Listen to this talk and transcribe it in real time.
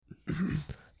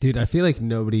Dude, I feel like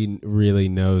nobody really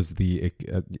knows the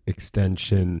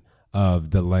extension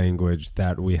of the language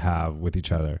that we have with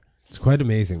each other. It's quite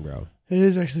amazing, bro. It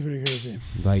is actually pretty crazy.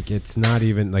 Like, it's not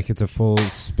even, like, it's a full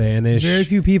Spanish, very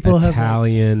few people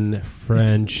Italian, have,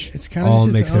 French, it's kind of all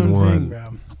just mixed its own in one. thing,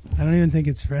 bro. I don't even think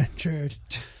it's French or...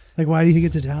 Like, why do you think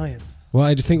it's Italian? Well,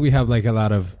 I just think we have, like, a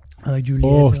lot of... I like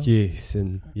Giulietto. Orchis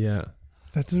and, yeah.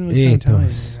 That doesn't really sound Italian.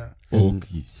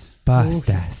 Orchis.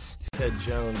 Pastas. Ted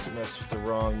Jones messed with the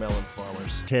wrong melon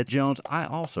farmers. Ted Jones, I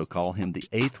also call him the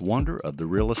eighth wonder of the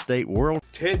real estate world.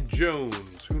 Ted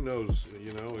Jones, who knows,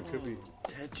 it could be...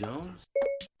 Ted Jones?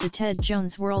 The Ted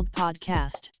Jones World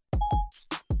Podcast.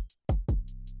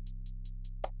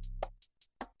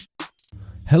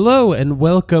 Hello and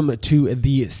welcome to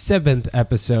the 7th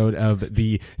episode of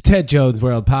the Ted Jones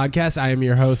World Podcast. I am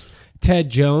your host, Ted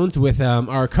Jones, with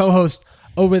our co-host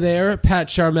over there, Pat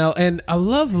Charmel, and a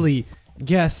lovely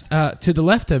guest to the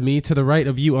left of me, to the right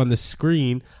of you on the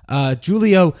screen,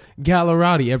 Giulio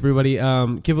Gallerati. Everybody,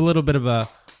 give a little bit of a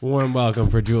warm welcome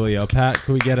for Giulio. Pat,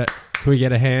 can we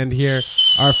get a hand here?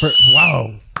 Our first,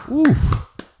 wow, ooh,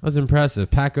 that was impressive.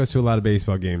 Pat goes to a lot of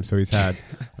baseball games, so he's had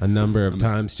a number of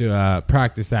times to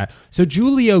practice that. So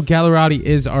Giulio Gallerati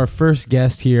is our first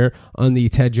guest here on the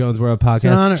Ted Jones World Podcast. It's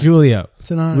an honor. Giulio, it's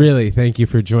an honor. Really, thank you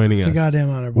for joining us. It's a goddamn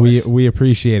honor, boys. We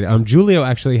appreciate it. Giulio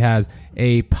actually has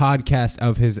a podcast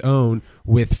of his own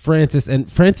with Francis,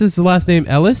 and Francis' last name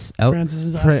Ellis.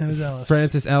 Francis' last name is Ellis.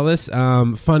 Francis Ellis,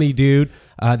 funny dude.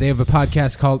 They have a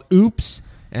podcast called Oops,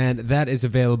 and that is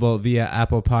available via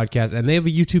Apple Podcasts, and they have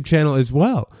a YouTube channel as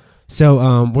well.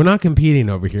 So we're not competing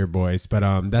over here, boys,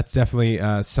 but that's definitely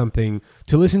something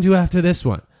to listen to after this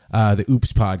one, the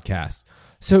Oops podcast.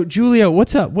 So Giulio,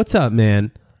 what's up? What's up,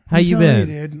 man? How you been?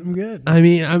 Dude, I'm good. I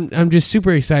mean, I'm just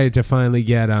super excited to finally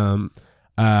get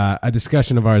a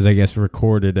discussion of ours, I guess,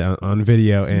 recorded on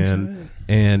video and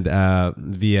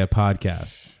via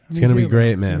podcast. It's gonna be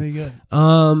great, man. It's gonna be good.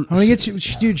 I want to get you,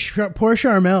 dude. Poor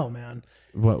Charmel, man.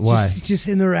 Why? Just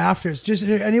in the rafters. Just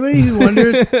anybody who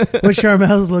wonders what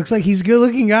Charmel looks like, he's a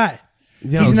good-looking guy.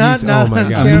 He's not oh my on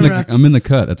God. camera. I'm in the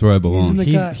cut. That's where I belong.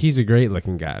 He's a great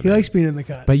looking guy. He likes being in the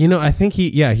cut. But I think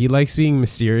he likes being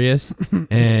mysterious,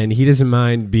 and he doesn't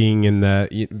mind being in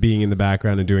the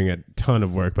background and doing a ton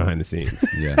of work behind the scenes.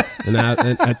 Yeah, and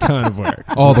a ton of work.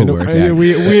 All the work.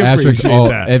 We appreciate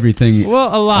that. Everything.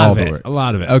 Well, a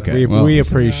lot of it. Okay, we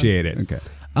appreciate it. Okay.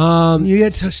 You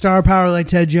get star power like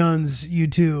Ted Jones, you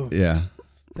too. Yeah.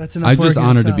 That's enough. I'm just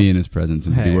honored itself. to be in his presence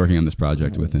and to be working on this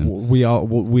project with him. We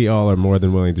all are more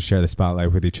than willing to share the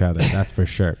spotlight with each other. That's for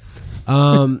sure.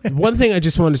 One thing I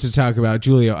just wanted to talk about,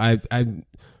 Giulio.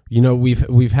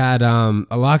 We've had a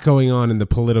lot going on in the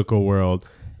political world,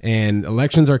 and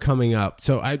elections are coming up.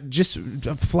 So I just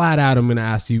flat out, I'm going to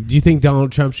ask you: do you think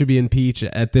Donald Trump should be impeached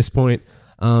at this point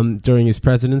during his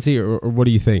presidency, or what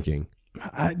are you thinking?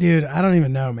 Dude, I don't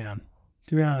even know, man.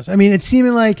 To be honest, I mean, it's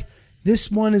seeming like this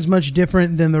one is much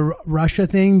different than the Russia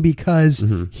thing because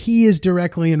he is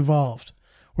directly involved.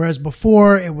 Whereas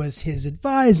before it was his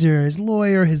advisor, his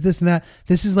lawyer, his this and that.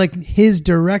 This is like his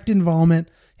direct involvement,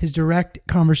 his direct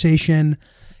conversation.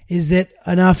 Is it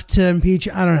enough to impeach?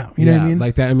 I don't know. You know what I mean?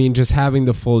 Like that. I mean, just having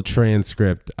the full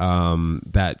transcript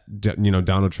that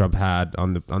Donald Trump had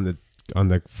on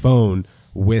the phone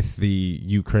with the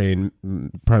Ukraine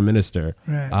prime minister.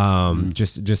 Right.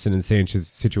 Just an insane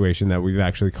situation that we've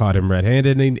actually caught him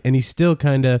red-handed, and he's still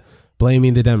kind of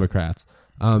blaming the Democrats.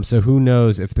 So who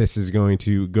knows if this is going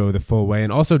to go the full way.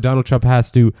 And also Donald Trump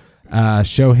has to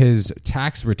show his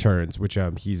tax returns, which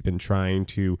he's been trying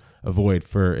to avoid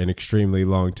for an extremely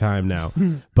long time now.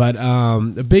 But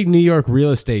a big New York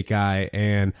real estate guy,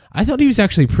 and I thought he was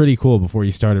actually pretty cool before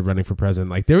he started running for president.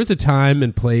 Like, there was a time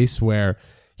and place where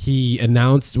he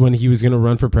announced when he was going to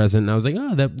run for president, and I was like,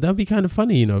 oh, that'd be kind of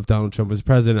funny, if Donald Trump was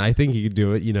president. I think he could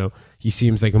do it. He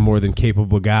seems like a more than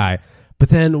capable guy. But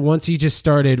then once he just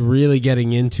started really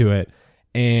getting into it,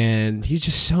 and he's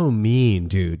just so mean,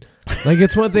 dude. Like,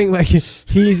 it's one thing,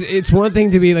 it's one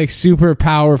thing to be like super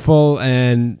powerful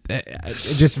and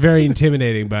just very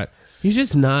intimidating, but he's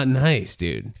just not nice,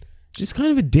 dude. Just kind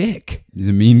of a dick. He's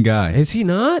a mean guy. Is he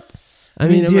not? I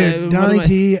mean, dude, Donnie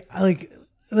T,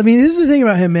 this is the thing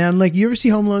about him, man. Like, you ever see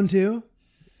Home Alone 2?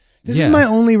 This is my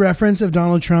only reference of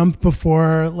Donald Trump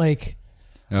before,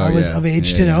 I was of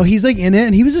age to know. He's in it,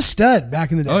 and he was a stud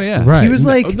back in the day. Oh yeah, right. He was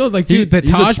dude, the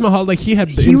Taj Mahal, he had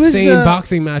insane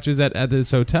boxing matches at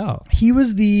this hotel. He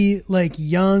was the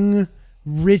young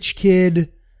rich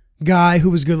kid guy who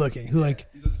was good looking, who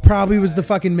probably was the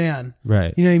fucking man.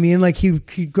 Right. You know what I mean? Like he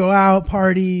could go out,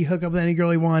 party, hook up with any girl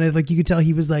he wanted. Like you could tell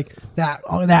he was like that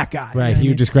guy. Right. You know He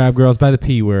would just grab girls by the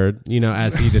P word,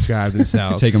 as he described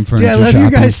himself. Take them Dude, furniture I love shopping.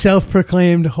 your guys'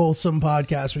 self-proclaimed wholesome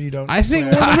podcast where you don't. I think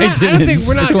swear. I don't think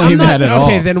we're not. proclaim I'm not that at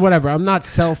okay, all. then whatever. I'm not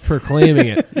self-proclaiming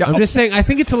it. I'm just saying I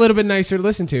think it's a little bit nicer to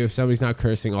listen to if somebody's not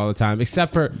cursing all the time.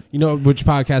 Except for which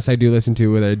podcast I do listen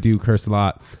to where I do curse a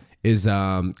lot is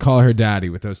Call Her Daddy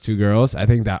with those two girls. I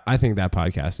think that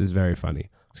podcast is very funny.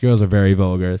 Those girls are very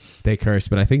vulgar. They curse,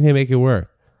 but I think they make it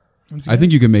work. I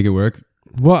think you can make it work.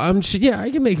 Well, I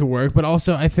can make it work, but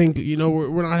also I think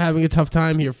we're not having a tough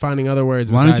time here finding other words.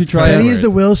 Why don't you besides try curse it? Teddy words. is the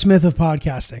Will Smith of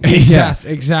podcasting. Yes,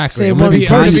 exactly. Say I'm one gonna be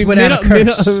curse without middle, a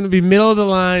curse. I'm gonna be middle of the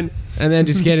line, and then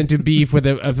just get into beef with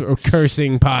a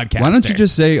cursing podcast. Why don't you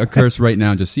just say a curse right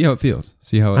now? Just see how it feels.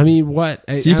 See how. I mean, what?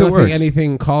 I See if don't it think works.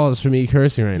 anything calls for me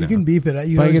cursing right now. You can beep it.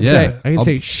 You If I always can do say, it. I can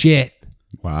say shit.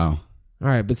 Wow. All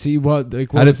right, but see what How'd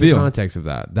was it the feel? context of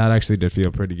that? That actually did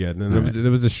feel pretty good, and it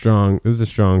was a strong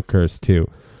curse too.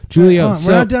 Julio, Hold on,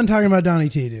 we're not done talking about Donnie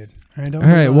T, dude. All right, don't all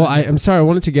right. move Well, on. I'm sorry. I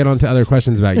wanted to get on to other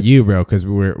questions about you, bro, because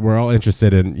we're all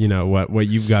interested in what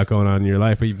you've got going on in your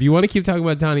life. But if you want to keep talking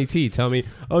about Donnie T, tell me.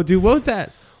 Oh, dude, what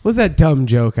was that dumb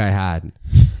joke I had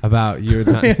about you?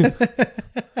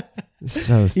 And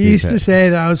so stupid. He used to say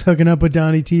that I was hooking up with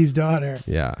Donnie T's daughter.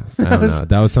 Yeah, I don't know.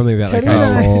 That was something that Teddy like and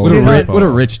I I- rolled What a with. what a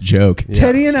rich joke.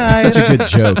 Teddy and I Such a good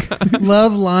joke.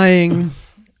 love lying,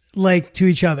 like to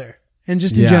each other and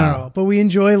just in Yeah. general. But we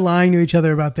enjoy lying to each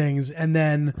other about things, and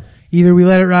then either we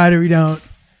let it ride or we don't.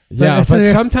 Yeah, that's but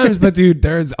it. sometimes, dude,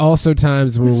 there's also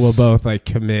times where we'll both like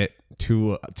commit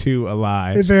to a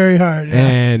lie. It's very hard. Yeah.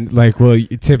 And like we'll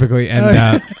typically end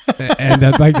up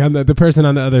like on the person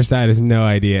on the other side has no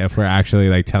idea if we're actually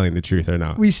like telling the truth or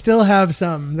not. We still have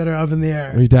some that are up in the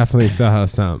air. We definitely still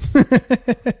have some.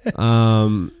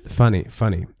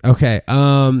 Funny. Okay.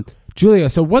 Julia,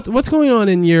 so what's going on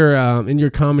in your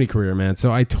comedy career, man?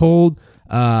 So I told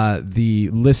the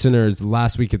listeners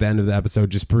last week at the end of the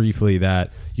episode just briefly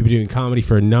that you've been doing comedy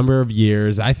for a number of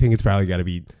years. I think it's probably got to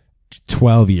be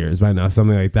 12 years by now,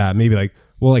 something like that. Maybe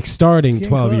starting getting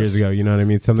 12 close. years ago, you know what I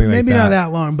mean? Something like that. Maybe not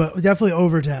that long, but definitely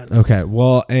over 10. Okay,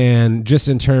 well, and just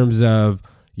in terms of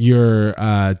your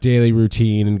daily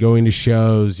routine and going to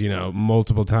shows,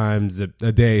 multiple times a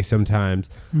day sometimes,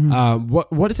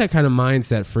 what is that kind of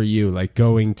mindset for you? Like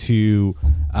going to,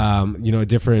 a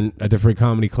different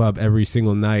comedy club every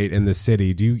single night in the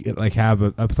city. Do you like have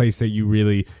a place that you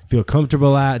really feel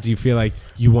comfortable at? Do you feel like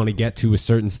you want to get to a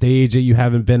certain stage that you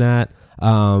haven't been at?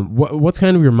 What's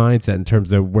kind of your mindset in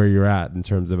terms of where you're at in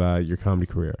terms of your comedy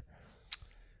career?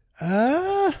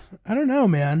 I don't know,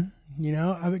 man.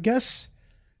 I guess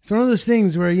it's one of those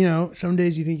things where, some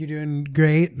days you think you're doing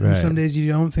great and Right. some days you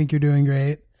don't think you're doing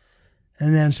great.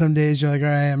 And then some days you're like, all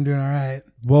right, I'm doing all right.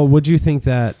 Well, would you think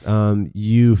that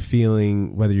you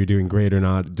feeling whether you're doing great or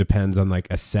not depends on like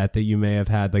a set that you may have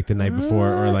had like the night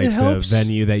before or like it the helps.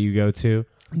 venue that you go to?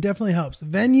 It definitely helps.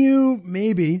 Venue,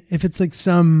 maybe. If it's like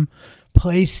some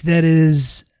place that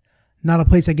is not a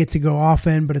place I get to go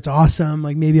often, but it's awesome,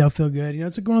 like maybe I'll feel good.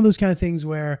 It's like one of those kind of things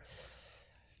where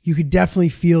you could definitely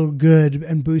feel good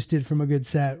and boosted from a good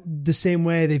set. The same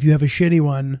way that if you have a shitty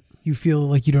one, you feel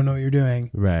like you don't know what you're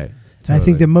doing. Right. And I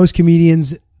think that most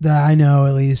comedians that I know,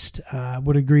 at least,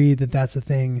 would agree that that's a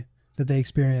thing that they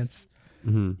experience.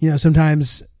 Mm-hmm.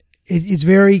 Sometimes it's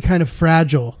very kind of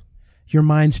fragile, your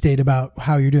mind state about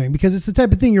how you're doing, because it's the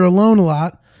type of thing you're alone a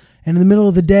lot. And in the middle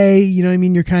of the day, you know what I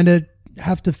mean? You're kind of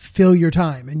have to fill your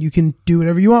time and you can do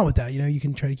whatever you want with that. You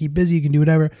can try to keep busy, you can do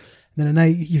whatever. Then at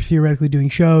night, you're theoretically doing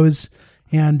shows,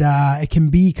 and it can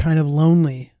be kind of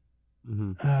lonely.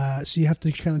 So you have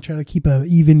to kind of try to keep a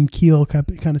even keel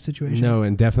kind of situation. No,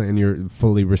 and definitely, and you're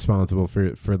fully responsible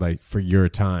for your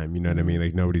time. You know what I mean?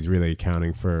 Like nobody's really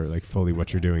accounting for like fully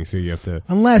what you're doing, so you have to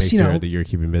Unless, make sure that you're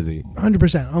keeping busy.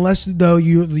 100%. Unless though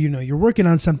you're working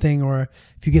on something, or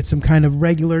if you get some kind of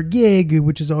regular gig,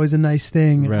 which is always a nice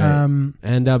thing. Right.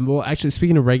 Well, actually,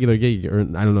 speaking of regular gig, or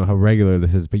I don't know how regular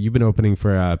this is, but you've been opening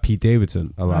for Pete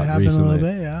Davidson a lot I have recently. been a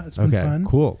little bit, yeah. It's been fun.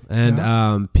 Cool.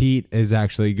 And Pete is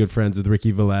actually good friends with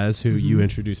Ricky Velez, who you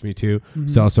introduced me to.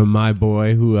 He's also my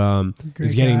boy, who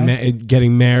is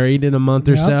getting married in a month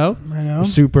or so. I know.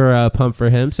 Super pumped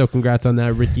for him. So congrats on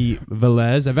that, Ricky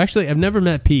Velez. I've never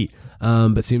met Pete,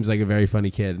 but seems like a very funny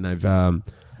kid, and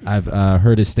I've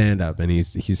heard his stand up, and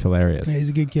he's hilarious. Yeah, he's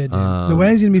a good kid, dude. The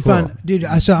wedding's gonna be fun, dude.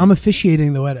 So I'm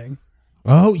officiating the wedding.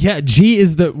 Oh yeah, G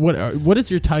is the what is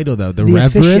your title though? The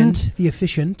Reverend. The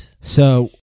efficient. So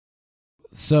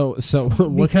Because-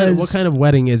 what kind of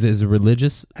wedding is it? Is it a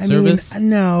religious I service? mean,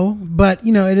 no, but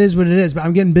you know, it is what it is. But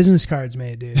I'm getting business cards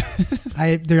made, dude.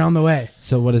 They're on the way.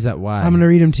 So what is that? Why? I'm gonna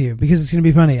read them to you because it's gonna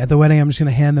be funny. At the wedding, I'm just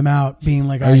gonna hand them out, being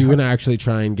like, Are you gonna actually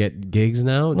try and get gigs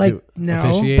now? like to no?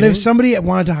 officiate But if it? somebody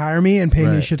wanted to hire me and pay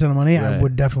me a Right. shit ton of money, I Right.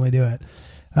 would definitely do it.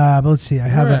 But let's see. I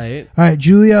have Right. it. All right,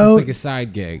 Julio. It's like a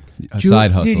side gig. A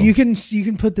side hustle. Dude, you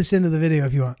can put this into the video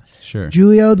if you want. Sure.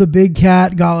 Julio the Big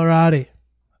Cat Gallerati,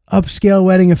 upscale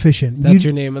wedding officiant. That's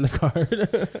your name on the card.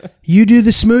 You do the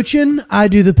smooching, I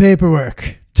do the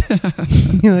paperwork.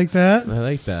 You like that? I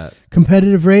like that.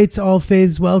 Competitive rates, all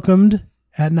faiths welcomed.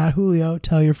 At Not Julio,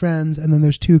 tell your friends. And then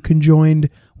there's 2 conjoined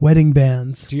wedding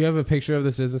bands. Do you have a picture of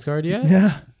this business card yet?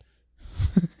 Yeah.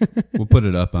 We'll put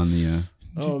it up on the.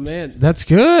 Oh man, that's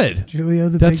good. Julio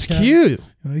the That's Big Cat. cute.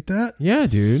 You like that? Yeah,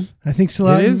 dude. I think a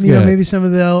lot, It is you know, good. maybe some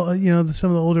of the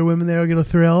older women there will get a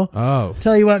thrill. Oh.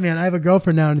 Tell you what, man, I have a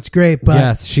girlfriend now and it's great, but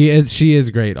Yes, she is. She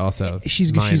is great. Also,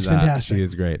 She's Mind that. fantastic. She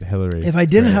is great, Hillary. if I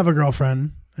didn't Great. have a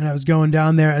girlfriend and I was going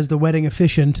down there as the wedding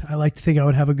officiant, I like to think I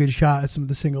would have a good shot at some of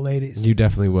the single ladies. you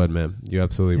definitely would, man. You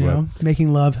absolutely You would. know,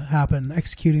 making love happen,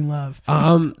 executing love.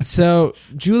 So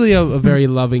Julio, a very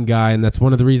loving guy, and that's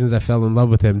one of the reasons I fell in love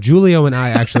with him. Julio and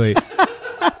I actually,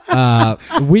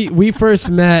 we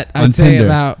first met. I'd On say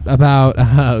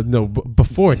Tinder.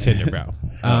 before Tinder, bro.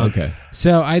 Okay.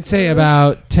 So I'd say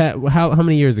about 10. How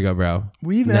many years ago, bro?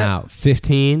 We met. Now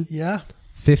 15. Yeah.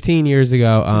 15 years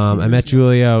ago, I met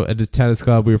Julio at the tennis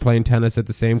club. We were playing tennis at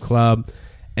the same club,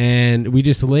 and we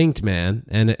just linked, man,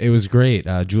 and it was great.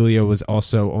 Julio was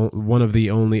also one of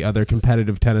the only other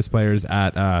competitive tennis players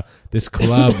at this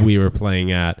club we were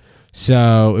playing at.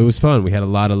 So it was fun. We had a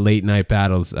lot of late night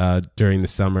battles during the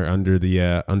summer under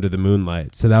the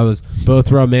moonlight. So that was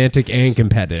both romantic and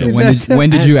competitive. So when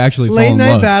did you actually fall Late in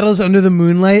night love? battles under the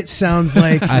moonlight sounds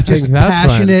like I just think that's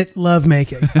passionate love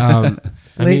making.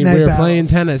 I Late mean, night we were battles. playing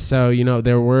tennis, so you know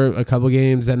there were a couple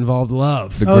games that involved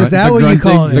love. The Oh, is that the what you grunting-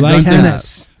 call it? the Like grunting-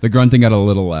 tennis. The grunting got a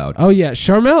little loud. Oh yeah,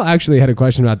 Charmel actually had a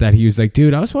question about that. He was like,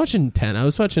 "Dude, I was watching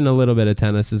a little bit of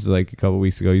tennis. This was like a couple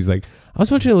weeks ago. He's like, I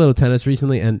was watching a little tennis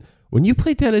recently, and when you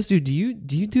play tennis, dude, do you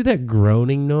do that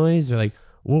groaning noise or like,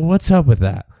 well, what's up with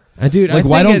that?" And dude, Like, I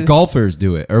why think don't golfers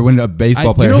do it? Or when a baseball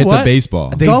you player know hits what? a baseball.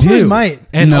 They Golfers do. might.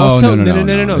 And No, also, no,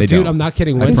 they dude, don't. I'm not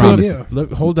kidding. I Went promise. to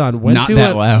look, hold on. Went Not to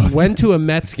that loud. Went to a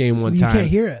Mets game one You time. can't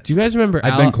hear it. Do you guys remember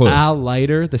I've been close. Al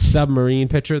Leiter, the submarine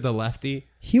pitcher, the lefty?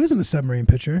 He wasn't a submarine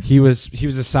pitcher. He was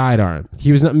a sidearm.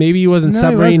 He was not. Maybe he wasn't No, he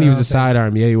submarine. wasn't, He was I a don't think.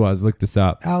 sidearm. Yeah, he was. Look this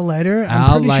up. Al Leiter. I'm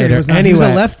Al pretty Leiter. sure he was not. Anyway, He was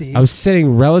a lefty. I was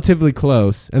sitting relatively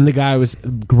close, and the guy was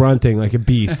grunting like a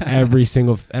beast every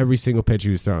single pitch he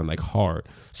was throwing, like hard.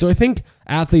 So I think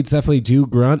athletes definitely do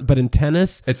grunt, but in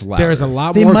tennis, It's louder. there's a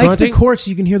lot They more mic grunting. the court so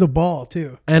you can hear the ball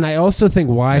too. And I also think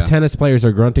why Yeah. tennis players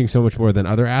are grunting so much more than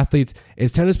other athletes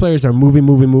is tennis players are moving,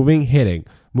 hitting,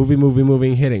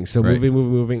 moving, hitting. So Right.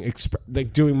 moving,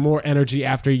 like doing more energy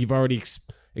after you've already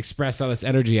expressed all this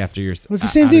energy after you're. Well, it's the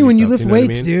same thing when you lift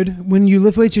weights, dude. When you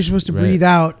lift weights, you're supposed to Right. breathe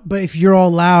out. But if you're all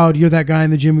loud, you're that guy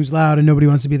in the gym who's loud, and nobody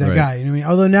wants to be that Right. guy. You know what I mean?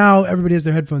 Although now everybody has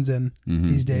their headphones in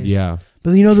these days. Yeah.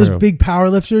 But you know those True. big power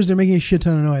lifters? They're making a shit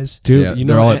ton of noise. Dude, Yeah, you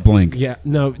know they're all what? at Blink. Yeah,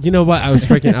 no, you know what? I was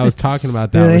talking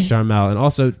about that Really? with Charmel, and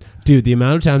also, dude, the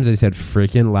amount of times I said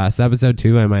freaking last episode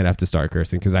too, I might have to start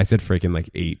cursing because I said freaking like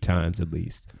 8 times at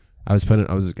least. I was counting.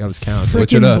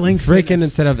 Switch it Freaking up. Blink Freaking Fitness.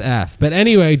 instead of F. But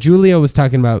anyway, Julio was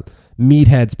talking about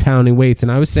meatheads pounding weights,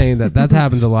 and I was saying that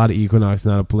happens a lot at Equinox,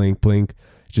 not a Blink. Blink,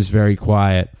 it's just very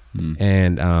quiet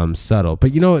and subtle.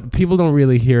 But you know what? People don't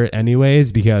really hear it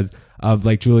anyways because of,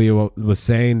 like Julio was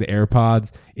saying, the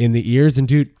AirPods in the ears. And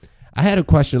dude, I had a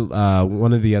question.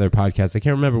 One of the other podcasts, I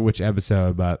can't remember which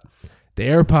episode, but the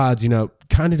AirPods, you know,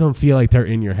 kind of don't feel like they're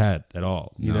in your head at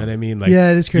all. You know what I mean? Like,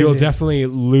 Yeah, it is crazy. You'll definitely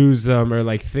lose them or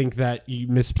like think that you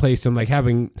misplaced them, like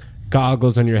having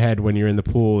goggles on your head when you're in the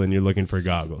pool and you're looking for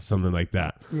goggles, something like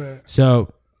that. Right.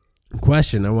 So,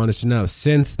 question I wanted to know: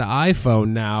 since the iPhone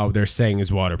now they're saying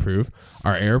is waterproof,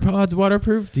 are AirPods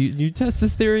waterproof? Do you test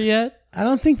this theory yet? I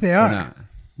don't think they are.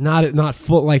 Not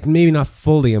full, like maybe not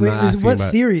fully. I'm Wait, not asking what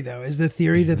about. theory though? Is the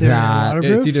theory that they're That-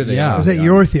 waterproof? It's either they Yeah. are. Is that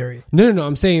your theory? No.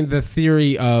 I'm saying the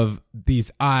theory of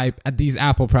these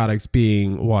Apple products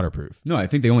being waterproof. No, I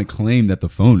think they only claim that the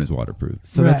phone is waterproof.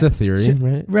 So that's Right. a theory, So-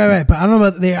 right? Right. But I don't know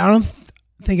about I don't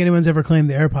think anyone's ever claimed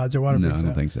the AirPods are waterproof. No, I don't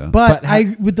though. think so. But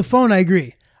But with the phone, I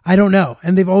agree. I don't know,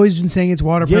 and they've always been saying it's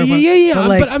waterproof. Yeah. But,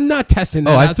 like, But I'm not testing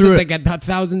that. Oh, I That's threw like a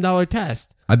 $1,000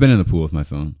 test. I've been in the pool with my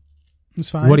phone. it's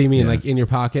fine. What do you mean, Yeah. like in your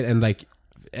pocket and like?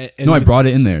 And No, I you brought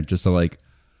it in there just to like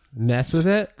mess with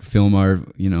it. film our,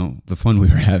 the fun we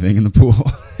were having in the pool,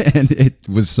 and it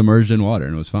was submerged in water,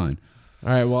 and it was fine. All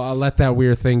right, well, I'll let that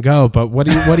weird thing go. But what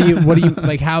do you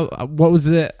like? How? What was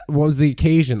the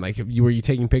occasion? Like, were you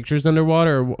taking pictures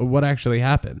underwater, or what actually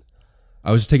happened?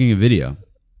 I was just taking a video.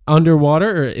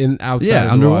 Underwater or outside? Yeah, of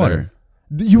the underwater.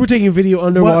 water? You were taking a video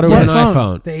underwater with an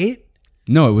iPhone. The 8?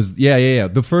 No, it was yeah.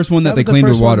 The first one that they was the claimed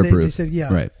was first one waterproof. they said,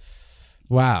 yeah. Right.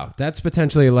 Wow, that's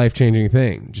potentially a life-changing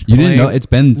thing. Just You didn't playing- know it's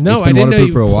been No, it's I been didn't know waterproof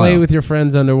you for a play while. with your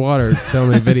friends underwater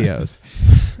filming videos.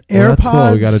 Well, that's cool.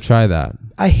 AirPods. We got to try that.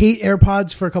 I hate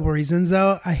AirPods for a couple reasons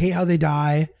though. I hate how they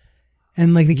die,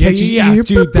 and like they Yeah, catch you. yeah, you hear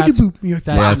dude, boop, boop, that's- boop, you're like,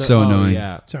 Yeah, it's so annoying.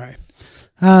 Yeah. sorry.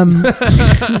 And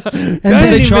They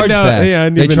then, charge fast. Yeah, I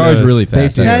didn't they even charge know. really They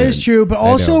fast. do. that That's is weird. true, but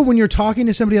also don't. when you're talking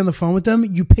to somebody on the phone with them,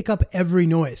 you pick up every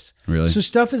noise. Really? So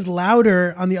stuff is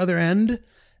louder on the other end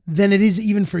than it is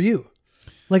even for you.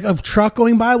 Like a truck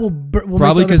going by will Probably make the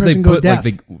other because they person go put deaf.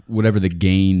 like whatever the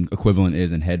gain equivalent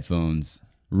is in headphones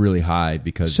really high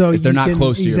because so if they're you not can-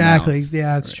 close to exactly. your mouth.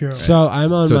 Yeah, that's true. So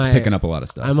I'm on So my. it's picking up a lot of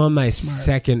stuff. I'm on my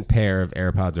second pair of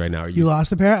AirPods right now. Are You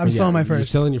lost a pair? I'm still on my You're first.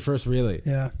 still in your first, really?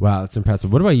 Yeah. Wow, that's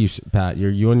impressive. What about you, Pat?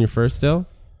 You on your first still?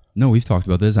 No, we've talked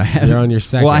about this. I have. You're on your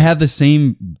second. Well, I have the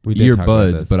same We did talk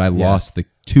about this. earbuds, but I Yeah. lost the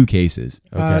 2 cases.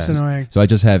 Oh, that's annoying. So I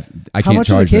just have. I How can't much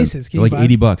are the charge them. cases? Can They're you like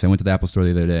buy? $80. I went to the Apple store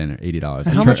the other day and they're $80.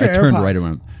 And how much are I turned AirPods? right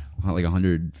around, like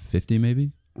 150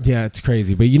 maybe. Yeah, it's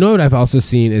crazy. But you know what I've also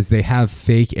seen is they have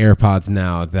fake AirPods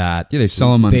now that Yeah, they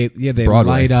sell them on they Broadway.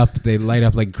 light up. They light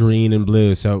up like green and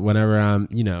blue. So whenever I'm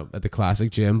at the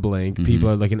classic gym, Blink, Mm-hmm. people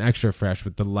are looking extra fresh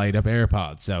with the light up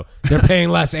AirPods. So they're paying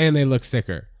less and they look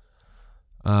sicker.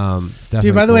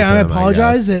 Dude, by the way, I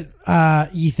apologize that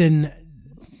Ethan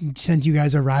sent you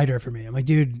guys a rider for me. I'm like,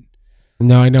 dude,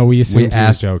 No, I know. We assumed he was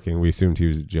asked- joking. We assumed he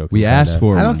was joking. We asked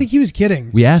for I one. don't think he was kidding.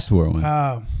 We asked for one.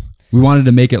 Oh, We wanted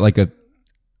to make it like a,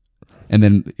 and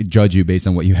then judge you based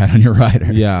on what you had on your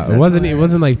rider. Yeah, That's it wasn't. It hilarious.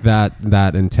 wasn't like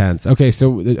that intense. Okay,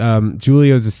 so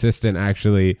Julio's assistant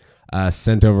actually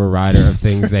sent over a rider of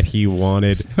things that he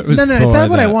wanted. no, it's for not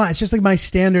what I the- want. It's just like my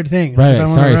standard thing. Right. If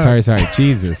I want to Sorry.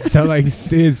 Jesus. So like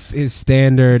his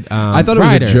standard. I thought it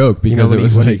was rider. a joke You know, because when it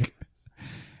was he- when he- like,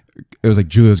 it was like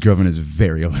Julio's girlfriend is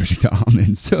very allergic to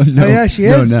almonds. So no, Oh yeah, she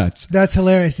no is. nuts. That's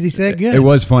hilarious. Did he say it good? It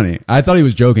was funny. I thought he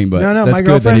was joking, but No, that's my good that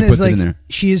girlfriend he puts is it like in there.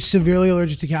 she is severely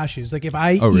allergic to cashews. Like if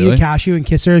I Oh, eat really? a cashew and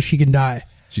kiss her, she can die.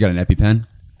 She got an EpiPen.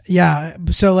 Yeah,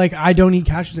 so like I don't eat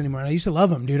cashews anymore. And I used to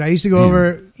love them, dude. I used to go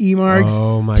over E-Mark's,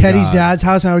 Oh, my Teddy's God. dad's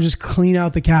house, and I would just clean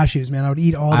out the cashews, man. I would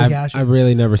eat all the cashews. I've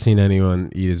really never seen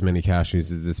anyone eat as many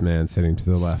cashews as this man sitting to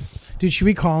the left. Dude, should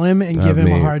we call him and give him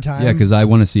a me. hard time? Yeah, because I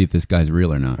want to see if this guy's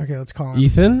real or not. okay, let's call him.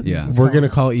 Ethan. Yeah. Let's We're call gonna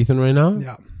him. call Ethan right now.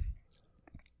 Yeah,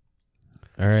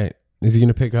 All right. Is he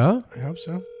gonna pick up? I hope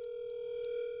so.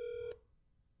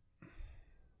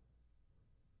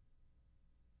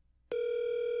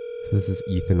 This is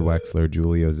Ethan Wexler,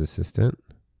 Julio's assistant.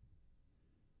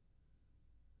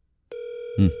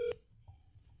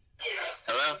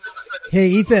 Hello? Hey,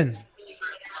 Ethan,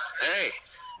 Hey.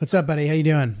 what's up, buddy? How you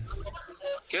doing?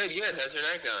 Good. How's your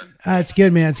night going? It's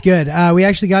good, man. It's good. We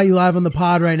actually got you live on the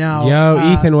pod right now.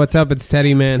 Yo, Ethan, what's up? It's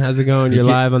Teddy, man. How's it going? You're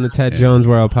live on the Ted Jones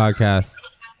World podcast.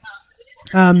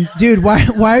 Dude, why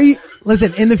are you?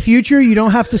 Listen, in the future, you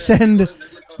don't have to send.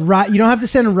 You don't have to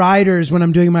send riders when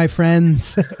I'm doing my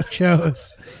friends'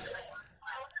 shows.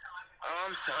 Oh,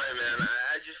 I'm sorry, man.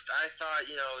 I thought,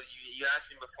 you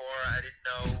asked me before. I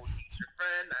didn't know he's your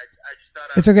friend. I just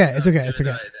thought It's okay. It's okay. It's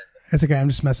okay. It's okay. I'm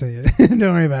just messing with you.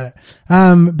 Don't worry about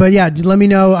it. But yeah, let me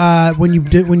know when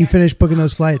you finish booking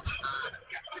those flights.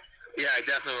 Yeah, I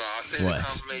definitely will. I'll send the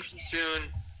confirmation soon.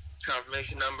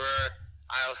 Confirmation number.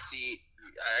 I'll see.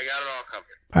 I got it all covered.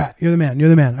 All right, you're the man. You're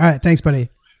the man. All right, thanks, buddy.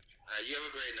 You have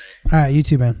a great night. All right, you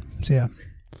too, man. See ya.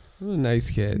 What a nice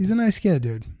kid. He's a nice kid,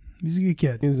 dude. He's a good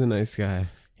kid. He's a nice guy.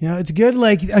 You know, it's good.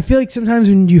 Like, I feel like sometimes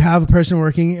when you have a person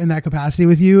working in that capacity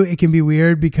with you, it can be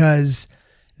weird because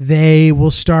they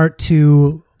will start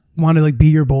to want to like be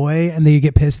your boy and they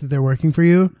get pissed that they're working for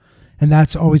you. And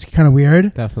that's always kind of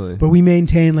weird. Definitely. But we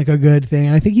maintain like a good thing.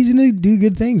 And I think he's going to do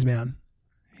good things, man.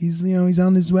 He's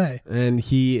on his way. And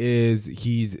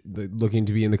he's looking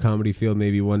to be in the comedy field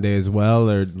maybe one day as well,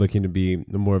 or looking to be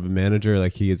more of a manager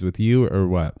like he is with you, or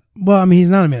what? Well, I mean, he's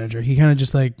not a manager. He kind of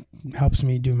just like helps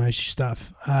me do my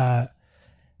stuff.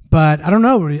 But I don't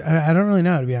know. I don't really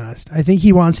know, to be honest. I think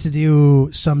he wants to do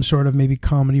some sort of maybe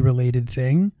comedy related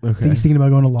thing. I think he's thinking about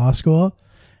going to law school.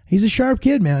 He's a sharp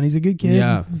kid, man. He's a good kid.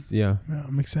 Yeah. Yeah,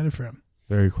 I'm excited for him.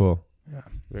 Very cool. Yeah.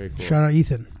 Very cool. Shout out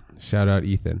Ethan. Shout out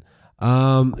Ethan.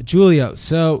 Julio,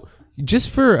 so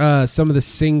just for some of the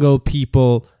single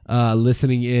people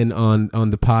listening in on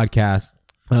the podcast,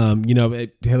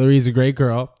 Hillary's a great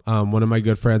girl, one of my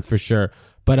good friends for sure.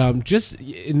 But just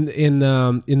in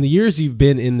the years you've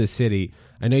been in the city,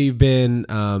 I know you've been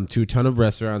to a ton of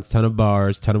restaurants, ton of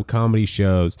bars, ton of comedy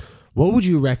shows. What would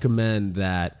you recommend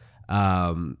that,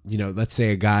 let's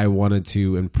say a guy wanted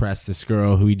to impress this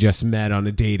girl who he just met on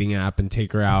a dating app and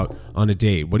take her out on a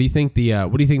date? What do you think the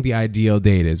ideal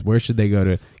date is? Where should they go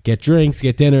to get drinks,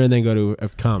 get dinner, and then go to a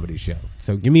comedy show?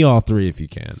 So give me all three if you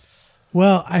can.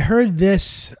 Well, I heard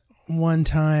this one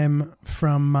time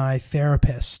from my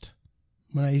therapist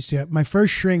when I used to have my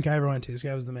first shrink I ever went to. This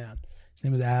guy was the man. His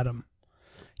name was Adam.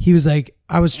 He was like,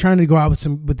 I was trying to go out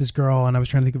with this girl, and I was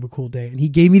trying to think of a cool date, and he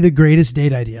gave me the greatest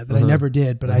date idea that I never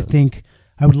did, but I think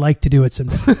I would like to do it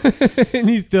someday. And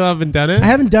you still haven't done it? I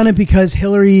haven't done it because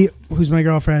Hillary, who's my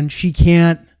girlfriend, she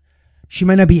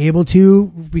might not be able to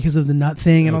because of the nut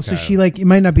thing, and also it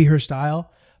might not be her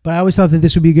style. But I always thought that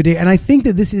this would be a good day, and I think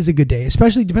that this is a good day,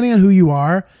 especially depending on who you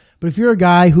are. But if you're a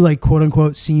guy who like quote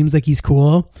unquote seems like he's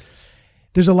cool,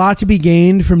 there's a lot to be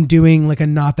gained from doing like a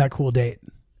not that cool date.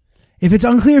 If it's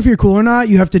unclear if you're cool or not,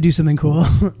 you have to do something cool.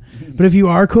 But if you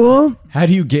are cool, How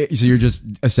do you get? So you're just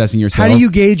assessing yourself. how do you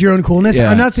gauge your own coolness? Yeah.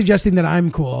 I'm not suggesting that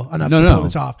I'm cool enough to pull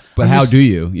this off. But I'm how just- do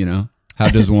you? You know, how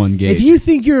does one gauge? If you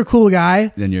think you're a cool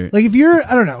guy, Then you're- like, if you're,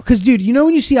 I don't know, because dude, you know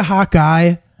when you see a hot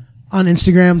guy on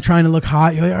Instagram trying to look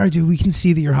hot, you're like, all right, dude, we can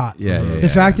see that you're hot. Yeah.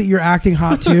 Fact that you're acting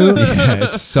hot too Yeah,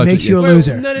 it's such makes you a it's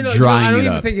loser. No. Drying I don't it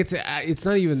even up. think it's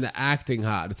not even the acting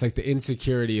hot. It's like the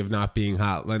insecurity of not being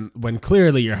hot when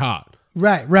clearly you're hot.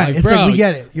 Right. Like, It's like, we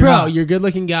get it. You're hot. You're a good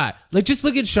looking guy. Like, just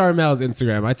look at Charmel's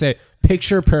Instagram. I'd say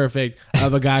picture perfect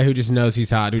of a guy who just knows he's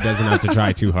hot, who doesn't have to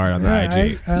try too hard on the Yeah,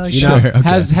 IG. I like You know, Sure,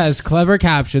 okay. has clever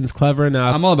captions, clever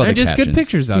enough. I'm all about and the just good captions.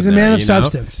 pictures out He's a there, man of you know?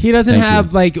 substance. He doesn't Thank have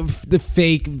you. like the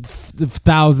fake the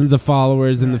thousands of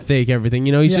followers and the fake everything.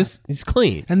 You know, he's Yeah. he's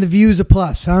clean. And the view's a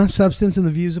plus, huh? Substance and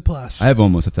the view's a plus. I have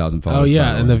almost 1,000 followers. Oh by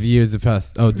yeah, the and way. the views are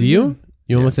past. Oh, do you?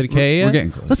 You almost said a K yet? we're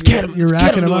getting close. Let's get him. You're Let's get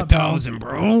racking him to them up, pal. 1,000,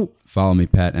 bro. Follow me,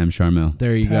 Pat M. Charmel.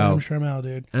 There you Pat go. Charmel,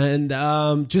 dude.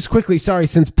 And just quickly, sorry,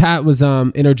 since Pat was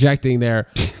interjecting there,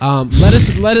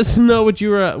 let us know what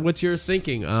you're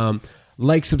thinking.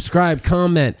 Like, subscribe,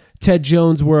 comment. Ted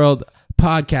Jones World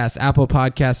Podcast, Apple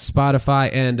Podcasts,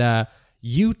 Spotify, and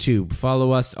YouTube.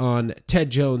 Follow us on Ted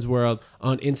Jones World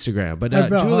on Instagram. But Hey,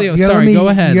 bro, Julio, you gotta sorry, let me- go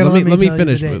ahead. you gotta Let me tell you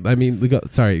finish. the date. I mean,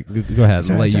 sorry, go ahead.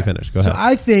 I'll let you finish. Go ahead. So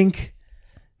I think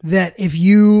that if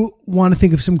you want to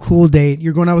think of some cool date,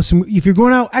 you're going out with some. If you're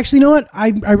going out, actually, you know what?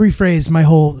 I rephrased my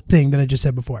whole thing that I just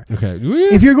said before. Okay.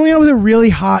 If you're going out with a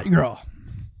really hot girl,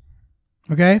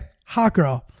 okay, hot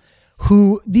girl,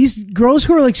 these girls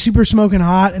who are like super smoking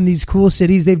hot in these cool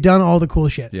cities, they've done all the cool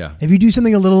shit. Yeah. If you do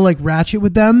something a little like ratchet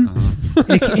with them,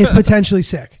 it's potentially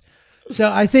sick. So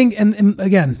I think, and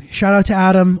again, shout out to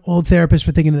Adam, old therapist,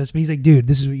 for thinking of this. But he's like, dude,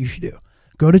 this is what you should do: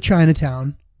 go to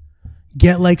Chinatown,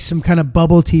 get like some kind of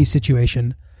bubble tea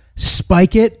situation,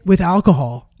 spike it with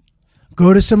alcohol,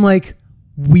 go to some like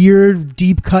weird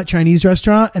deep cut Chinese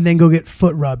restaurant, and then go get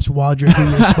foot rubs while drinking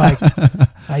your spiked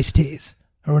iced teas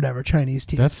or whatever Chinese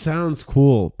tea. That sounds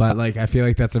cool, but like I feel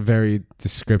like that's a very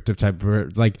descriptive type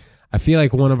of like. I feel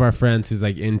like one of our friends who's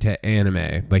like into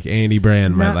anime, like Andy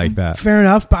Brand, might Not- like that. Fair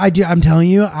enough, but I'm telling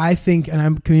you, I think,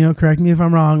 and correct me if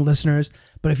I'm wrong, listeners,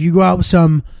 but if you go out with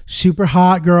some super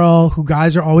hot girl who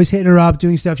guys are always hitting her up,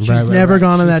 doing stuff, she's Right, never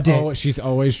gone on She's that date. She's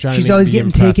always trying. She's to always be getting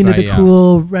impressed taken to by the you.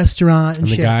 cool restaurant and And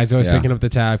the shit. guy's always Yeah. picking up the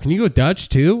tab. Can you go Dutch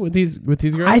too with these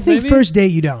girls? I think maybe? first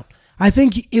date you don't. I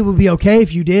think it would be okay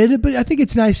if you did, but I think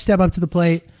it's nice to step up to the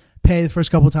plate, pay the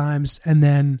first couple times, and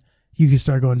then you can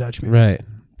start going Dutch. Maybe. Right.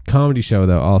 Comedy show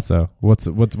though. Also, what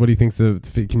do you think's the?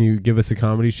 Can you give us a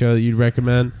comedy show that you'd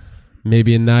recommend?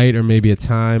 Maybe a night or maybe a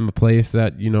time, a place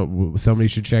that somebody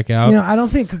should check out. You know, I don't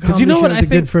think a comedy you know show what? is I a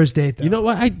think- good first date. Though. You know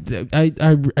what?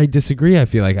 I disagree. I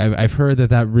feel like I've heard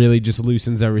that really just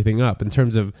loosens everything up in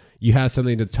terms of you have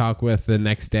something to talk with the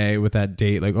next day with that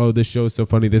date. Like, oh, this show's so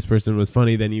funny. This person was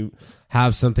funny. Then you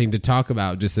have something to talk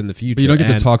about just in the future. But you don't get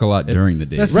And to talk a lot during the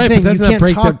date. That's Right, the but thing. You doesn't that can't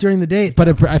break talk the- during the date.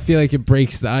 But I feel like it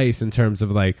breaks the ice in terms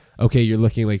of like, okay, you're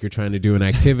looking like you're trying to do an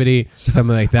activity, something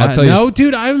like that. I'll tell you- No,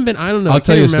 dude, I haven't been. I don't know. I'll I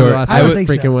tell can't you a remember story. last I time don't I think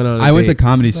so. freaking went on. I went to date.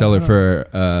 Comedy Cellar for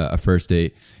a first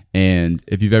date, and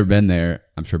if you've ever been there,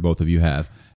 I'm sure both of you have.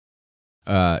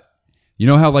 You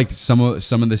know how like some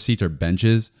of the seats are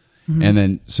benches, and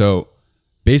then so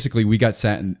basically we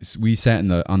sat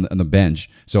on the bench.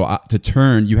 So to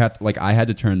turn, you have to, like I had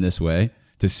to turn this way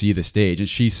to see the stage, and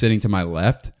she's sitting to my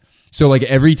left. So like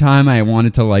every time I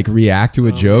wanted to like react to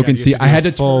a joke God, and you see, have to I do had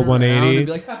a to full turn around 180. and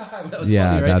be like, that was Yeah,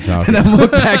 funny, right? that's awkward. And then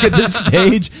look back at the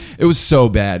stage. It was so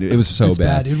bad. It was so It's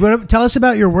bad, bad. dude. Tell us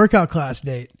about your workout class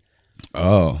date.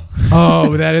 Oh.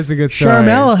 Oh, that is a good story.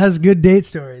 Charmel has good date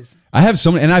stories. I have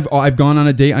so many, and I've gone on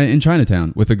a date in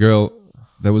Chinatown with a girl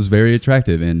that was very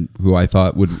attractive and who I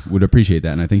thought would appreciate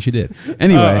that, and I think she did.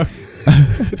 Anyway,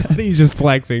 He's just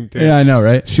flexing too. yeah, I know,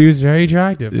 right? She was very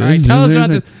attractive. All right, tell us about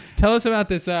this. Tell us about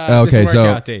this. This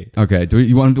workout date. Okay, do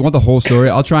you want the whole story?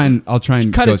 I'll try and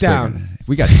Cut go it down. straight.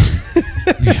 We got time.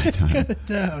 We got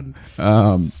time.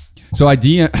 Down. So I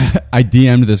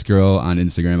DM'd this girl on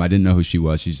Instagram. I didn't know who she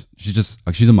was.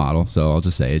 She's a model, so I'll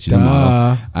just say it. She's a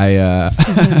model.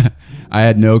 I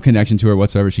had no connection to her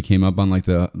whatsoever. She came up on like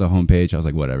the homepage. I was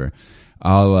like, whatever.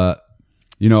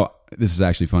 This is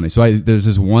actually funny. So there's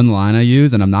this one line I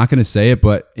use, and I'm not going to say it,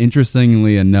 but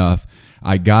interestingly enough,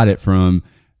 I got it from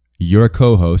your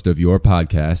co-host of your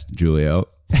podcast, Julio,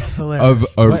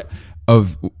 Hilarious.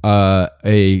 of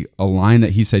a line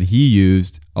that he said he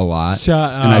used a lot.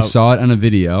 Shut and I up. saw it on a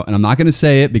video, and I'm not going to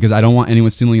say it because I don't want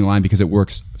anyone stealing the line because it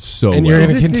works so And well. you're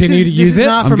going to continue to use This is it?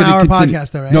 not I'm from gonna our continue-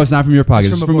 podcast, though, right? No, it's not from your podcast. It's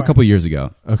It's from from a before. couple years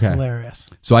ago. Okay. Hilarious.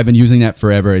 So I've been using that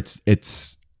forever. It's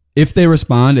if they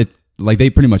respond, like they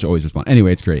pretty much always respond.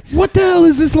 Anyway, it's great. What the hell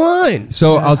is this line?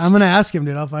 So I'm going to ask him,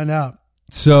 dude. I'll find out.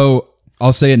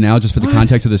 I'll say it now just for the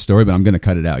context of the story, but I'm going to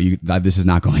cut it out. This is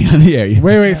not going on the air.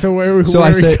 Wait. So where So are I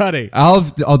we say cutting? I'll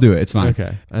do it. It's fine.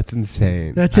 Okay, that's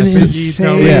insane. That's an what you insane-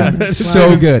 tell me. Yeah, That's it's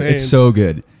so good. insane. It's so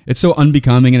good. It's so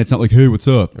unbecoming, and it's not like, hey, what's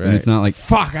up? Right. And it's not like,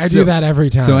 Fuck, I do that every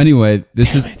time. So anyway,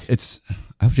 it's.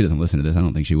 I hope she doesn't listen to this. I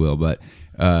don't think she will, but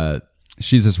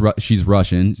she's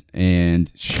Russian,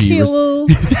 and she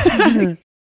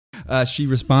she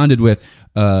responded with,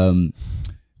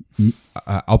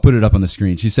 I'll put it up on the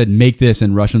screen. She said, "Make this,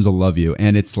 and Russians will love you."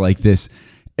 And it's like this.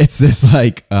 It's this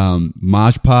like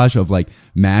mosh posh of like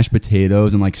mashed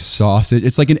potatoes and like sausage.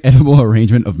 It's like an edible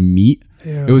arrangement of meat.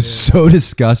 It was so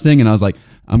disgusting, and I was like,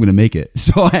 I'm gonna make it.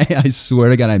 So I swear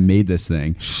to God, I made this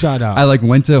thing. Shut up. I like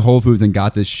went to Whole Foods and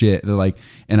got this shit.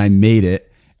 And I made it.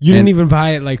 You And- didn't even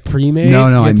buy it like pre-made? No,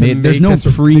 You I had to made. There's make no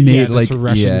this- pre-made this like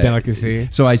Russian delicacy.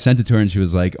 So I sent it to her, and she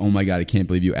was like, "Oh my God, I can't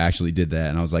believe you actually did that."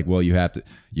 And I was like, "Well, you have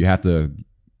to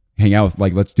hang out with,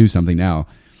 like, let's do something now."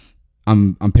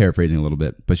 I'm paraphrasing a little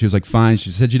bit, but she was like, "Fine."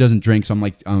 She said she doesn't drink, so I'm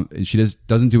like, and she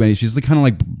doesn't do any. She's like kind of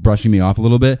like brushing me off a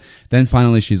little bit. Then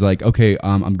finally, she's like, "Okay,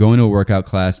 I'm going to a workout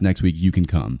class next week. You can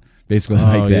come." Basically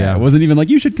like that. yeah. It wasn't even like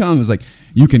you should come. It was like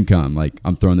you can come. Like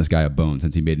I'm throwing this guy a bone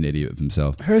since he made an idiot of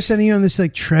himself. Her sending you on this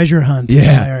like treasure hunt is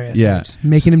Yeah, hilarious. yeah. dude.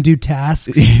 Making him do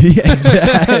tasks. Yeah,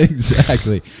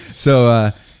 exactly.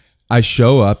 So I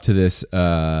show up to this.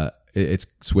 It's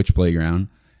Switch Playground.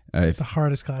 The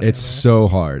hardest class It's ever. so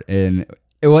hard, and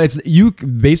well, it's you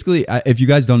basically. If you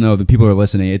guys don't know, the people who are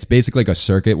listening, it's basically like a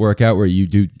circuit workout where you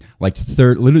do like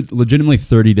legitimately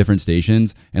 30 different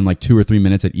stations and like 2 or 3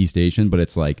 minutes at each station. But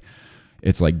it's like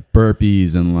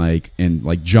burpees and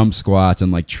like jump squats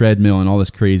and like treadmill and all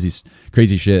this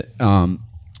crazy shit.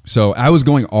 So I was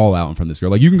going all out in front of this girl.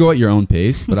 Like you can go at your own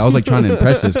pace, but I was like trying to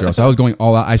impress this girl. So I was going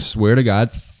all out. I swear to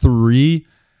God,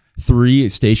 three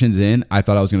stations in, I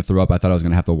thought I was going to throw up. I thought I was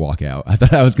going to have to walk out. I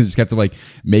thought I was going to just have to like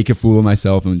make a fool of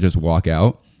myself and just walk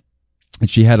out. And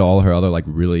she had all her other like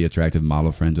really attractive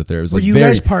model friends with her. It was Were like you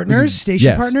guys partners?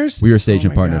 Station partners? We were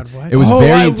station Oh my partners. God, what? It was Oh,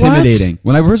 very what? intimidating.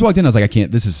 When I first walked in, I was like, I can't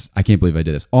believe I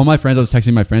did this. All my friends, I was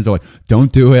texting my friends, they're like,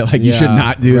 don't do it. Like you should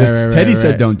not do this. Teddy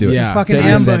said don't do it. Yeah. Fucking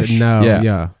Teddy said ambush. no. Yeah.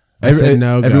 Yeah. I said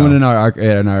no. Everyone in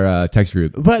our text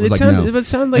group, But was it like, sounded- no. but it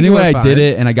sounded like you anyway, were I did fine.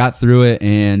 it and I got through it,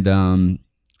 and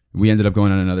we ended up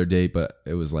going on another date. But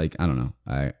it was like I don't know,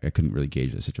 I couldn't really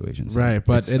gauge the situation. So Right,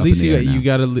 but it's at up least in the air you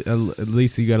now. got at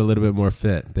least you got a little bit more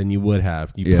fit than you would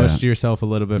have. You Yeah. pushed yourself a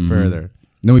little bit further.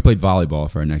 Then we played volleyball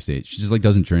for our next date. She just like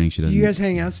doesn't drink. She Do doesn't. you guys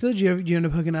hang out still? Do you end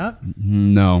up hooking up?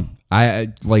 No, I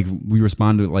like we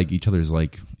respond to like each other's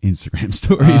like Instagram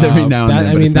stories every now and then.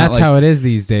 I but mean, it's not, that's like- how it is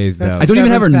these days, though. That's I don't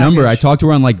even have her Severance number. I package. talked to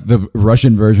her on like the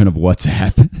Russian version of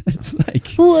WhatsApp. It's like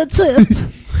What's up?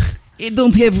 it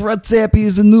don't have WhatsApp.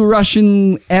 It's a new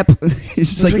Russian app. It's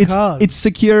just What's like it called? it's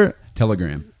secure.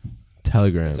 Telegram.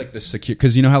 Telegram. It's like the secure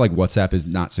because you know how like WhatsApp is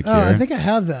not secure. Oh, I think I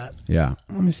have that. yeah.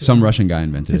 Let me see. Some Russian guy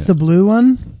invented It's it. the blue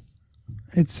one.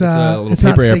 It's a little it's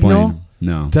not paper Signal. airplane.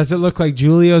 No, Does it look like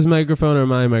Julio's microphone or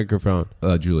my microphone?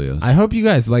 Julio's. I hope you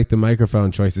guys like the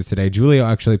microphone choices today. Julio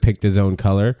actually picked his own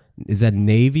color. Is that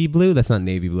navy blue? That's not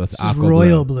navy blue. That's This is aqua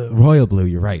royal blue. Royal blue.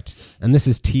 You're right. And this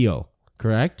is teal.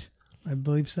 Correct? I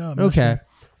believe so. I'm not Okay. sure.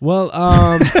 Well,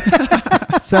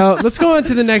 so let's go on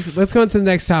to the next. Let's go on to the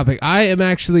next topic. I am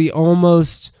actually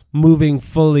almost moving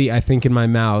fully. I think in my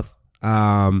mouth.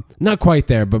 Not quite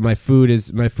there, but my food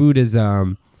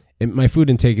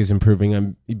intake is improving.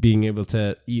 I'm being able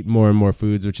to eat more and more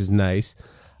foods, which is nice.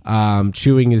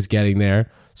 Chewing is getting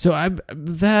there. So I've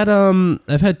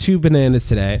had 2 bananas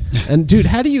today, and dude,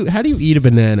 how do you eat a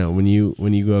banana when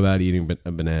you go about eating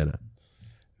a banana?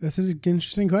 That's an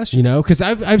interesting question. You know, because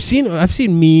I've seen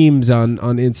memes on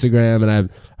Instagram, and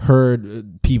I've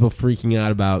heard people freaking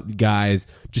out about guys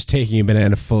just taking a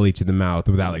banana fully to the mouth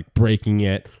without like breaking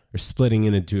it or splitting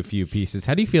it into a few pieces.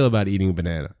 How do you feel about eating a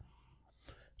banana?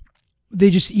 They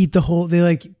just eat the whole. They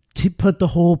like to put the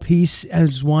whole piece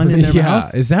as one in their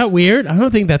mouth. Is that weird? I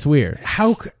don't think that's weird.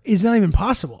 How is that even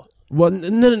possible? Well,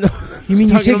 no. You mean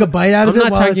you take a bite out of it? I'm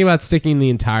not talking about sticking the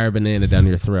entire banana down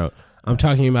your throat. I'm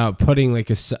talking about putting like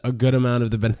a good amount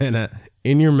of the banana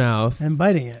in your mouth and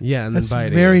biting it. Yeah, and that's then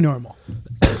biting very it. normal.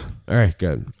 All right,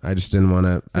 good. I just didn't want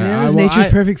to. Bananas, nature's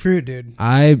perfect fruit, dude.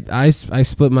 I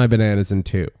split my bananas in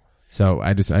 2, so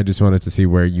I just wanted to see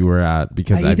where you were at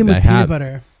because I eat them with peanut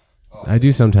butter. I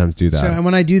do sometimes do that. So and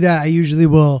when I do that, I usually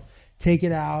will take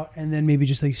it out and then maybe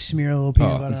just like smear a little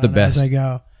peanut butter it's the on best. it as I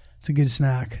go. It's a good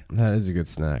snack. That is a good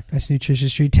snack. Nice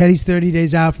nutritious treat. Teddy's 30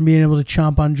 days out from being able to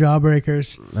chomp on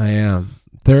Jawbreakers. I am.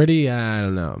 30, I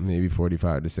don't know, maybe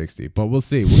 45 to 60, but we'll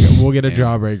see. We'll get a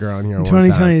Jawbreaker on here. In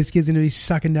 2020, this kid's gonna be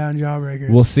sucking down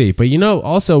Jawbreakers. We'll see. But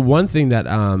also one thing that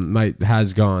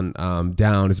has gone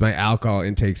down is my alcohol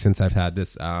intake since I've had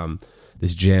this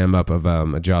this jam up of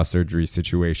a jaw surgery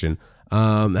situation.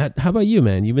 How about you,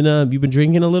 man? You've been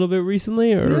drinking a little bit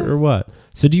recently, or what?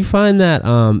 So do you find that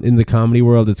in the comedy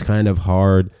world it's kind of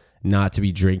hard not to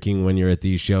be drinking when you're at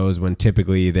these shows when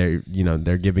typically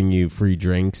they're giving you free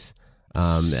drinks?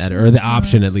 Or the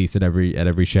option at least at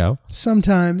every show.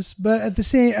 Sometimes, but at the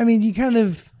same, I mean, you kind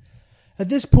of at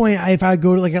this point, if I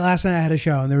go to like last night, I had a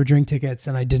show and there were drink tickets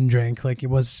and I didn't drink. Like it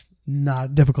was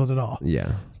not difficult at all.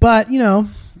 Yeah, but it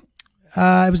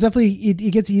was definitely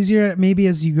it gets easier maybe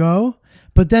as you go.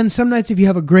 But then some nights if you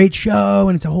have a great show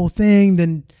and it's a whole thing,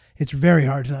 then it's very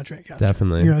hard to not drink. After.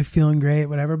 Definitely, you're like feeling great,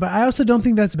 whatever. But I also don't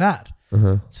think that's bad.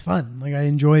 It's fun. Like I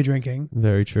enjoy drinking.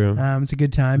 Very true. It's a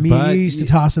good time. Me and you used to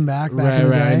toss them back in the day.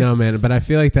 Right. I know, man. But I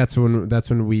feel like that's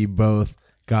when we both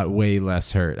got way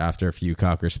less hurt after a few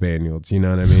Cocker Spaniels. You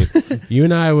know what I mean? you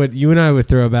and I would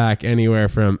throw back anywhere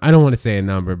from, I don't want to say a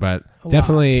number, but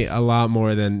definitely a lot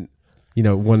more than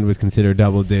one would consider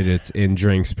double digits in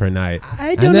drinks per night.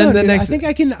 I don't know. Dude.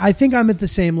 I think I'm at the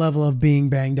same level of being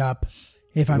banged up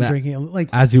if I'm drinking. Like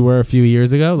as you were a few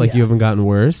years ago. Like you haven't gotten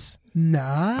worse.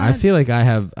 Nah. I feel like I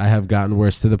have gotten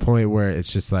worse to the point where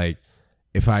it's just like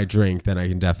if I drink, then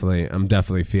I'm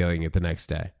definitely feeling it the next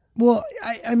day. Well,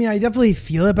 I mean, I definitely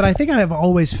feel it, but I think I have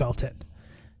always felt it.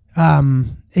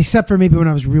 Except for maybe when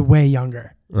I was way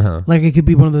younger. Like it could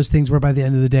be one of those things where by the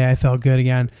end of the day I felt good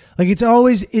again. Like it's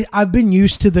always, I've been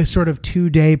used to the sort of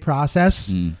 2-day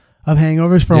process of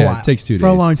hangovers for a while. It takes 2 days. For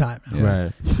a long time. Yeah.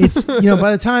 Right. It's,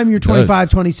 by the time you're 25,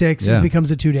 26, it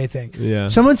becomes a 2-day thing. Yeah.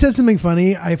 Someone said something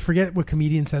funny. I forget what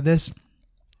comedian said this.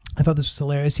 I thought this was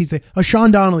hilarious. He's like,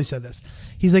 Sean Donnelly said this.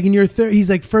 He's like, he's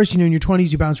like, first, in your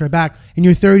 20s, you bounce right back. In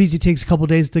your 30s, it takes a couple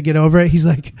days to get over it. He's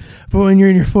like, but when you're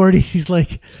in your 40s, he's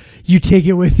like, you take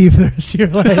it with you for the rest of your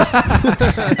life.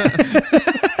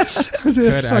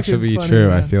 Could actually be true.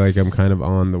 Man. I feel like I'm kind of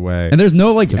on the way. And there's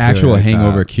no like actual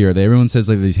hangover cure. Everyone says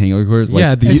like these hangover cures.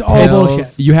 Like, it's all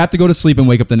bullshit. You have to go to sleep and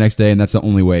wake up the next day, and that's the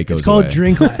only way it goes. It's called away.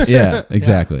 drink less. Yeah,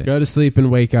 exactly. Yeah. Go to sleep and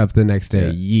wake up the next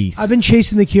day. Yeast. I've been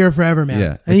chasing the cure forever, man.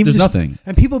 Yeah, and there's nothing.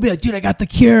 And people will be like, dude, I got the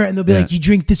cure. And they'll be like, you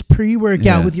drink this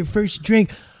pre-workout with your first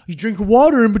drink. You drink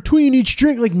water in between each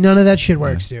drink. Like none of that shit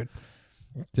works, dude.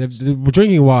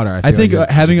 Drinking water. I think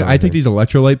I take these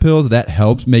electrolyte pills. That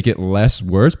helps make it less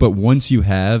worse. But once you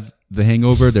have the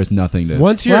hangover, there's nothing to.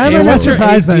 Once you're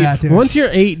once you're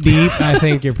 8 deep, I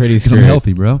think you're pretty screwed. I'm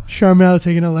healthy, bro. Charmel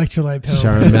taking electrolyte pills.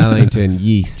 Charmellington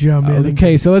yeast. Joe Millington.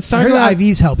 Okay, so let's talk about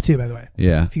IVs help too, by the way.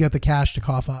 Yeah. If you got the cash to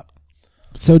cough up.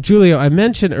 So, Julio, I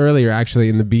mentioned earlier, actually,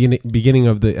 in the beginning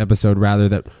of the episode, rather,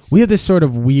 that we have this sort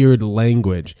of weird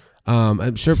language.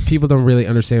 I'm sure people don't really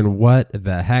understand what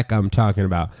the heck I'm talking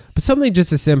about. But something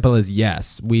just as simple as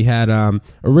yes. We had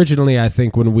originally, I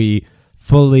think, when we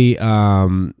fully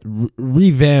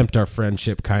revamped our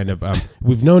friendship, kind of.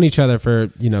 We've known each other for,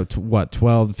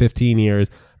 12, 15 years.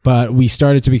 But we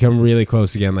started to become really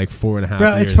close again, like 4.5 years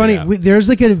Bro, it's funny. ago. There's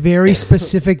like a very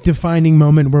specific defining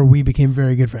moment where we became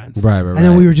very good friends. Right. And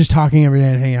then we were just talking every day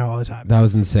and hanging out all the time. That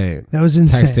was insane.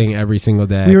 Texting every single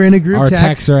day. We were in a group text. Our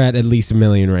texts are at least 1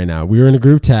 million right now. We were in a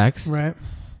group text. Right.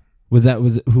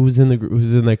 Who was in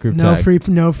that group text?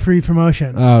 No free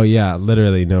promotion. Oh yeah,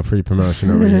 literally no free promotion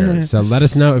over here. So let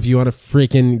us know if you want to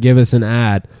freaking give us an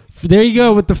ad. There you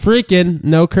go with the freaking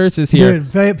no curses here.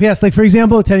 Dude, yes, like for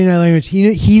example, Teddy Night language.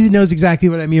 He knows exactly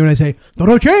what I mean when I say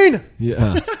Doro Chain.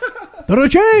 Yeah. Doro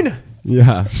Chain.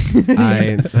 Yeah,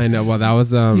 I know. Well, that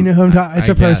was You know who I'm talking? It's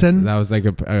I a guess. person. That was like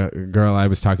a girl I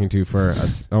was talking to for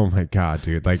oh my god,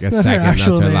 dude, like a Not her second. That's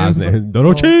actual her last name. name.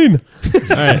 Dodo Chain.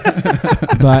 All right.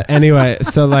 But anyway,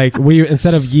 so like we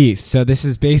instead of yeast, so this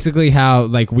is basically how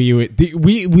like we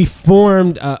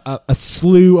formed a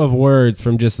slew of words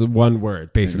from just one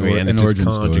word, basically, and it An just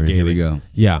origin story. conjugated. Here we go.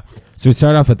 Yeah. So we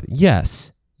start off with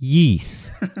yes,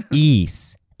 yeast,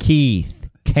 east, Keith,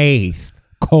 Keith,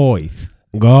 Coith,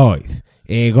 Goith,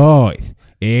 Egoith,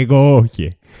 Egoche,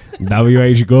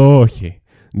 WH Goche,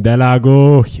 Dela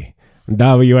Goche,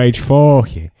 WH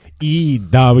Foche,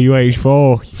 EWH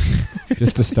Foche.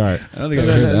 Just to start. I don't think I've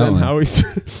heard that one. How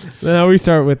we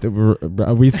start with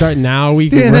we start now. We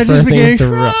can Yeah, that refer just things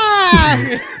became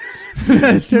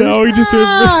to. No, we just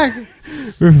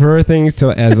refer things to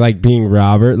as like being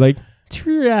Robert, like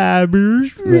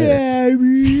Travers.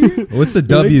 What's the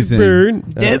W thing?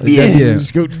 W.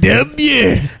 Just go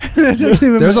W. That's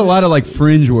actually what There's a lot of like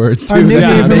fringe words too. Our nickname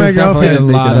Yeah, for there's my definitely girlfriend. a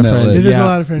lot of friends. There's yeah. a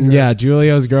lot of friends. Yeah,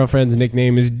 Julio's girlfriend's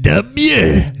nickname is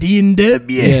W. D and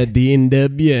W. Yeah, D and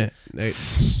W.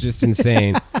 It's just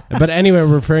insane. But anyway,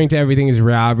 referring to everything as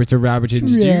Robert or Robert.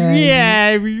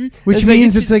 Yeah, Which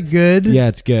means it's like good. yeah,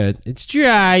 it's good. It's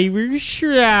driver,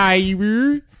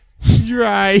 Schreiber,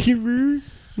 driver.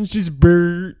 It's just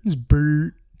Bert. It's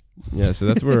Bert. Yeah, so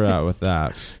that's where we're at with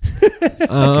that.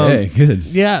 Okay, good.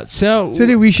 Yeah, so So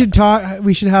dude, we should talk.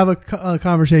 We should have a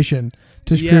conversation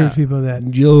to Yeah. prove to people that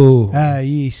Joe.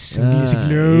 yes,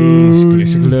 Clones.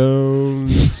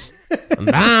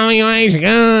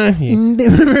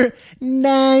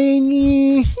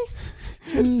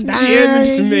 Yeah,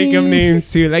 just make up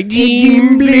names too, like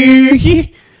Jean Blue.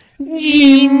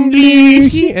 Jean Blue.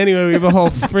 Anyway, we have a whole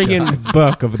friggin'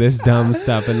 book of this dumb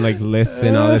stuff and like lists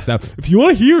and all this stuff. If you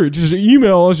want to hear it, just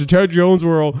email us at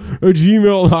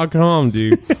tedjonesworld@gmail.com,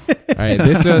 dude. All right,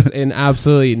 this was an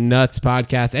absolutely nuts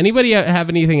podcast. Anybody have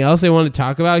anything else they want to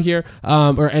talk about here,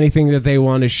 or anything that they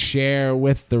want to share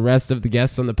with the rest of the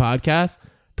guests on the podcast?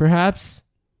 Perhaps.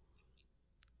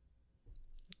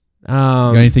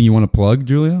 Got anything you want to plug,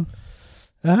 Julio?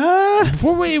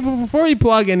 Before we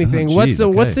plug anything, Oh, what's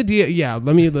geez, the deal? Yeah,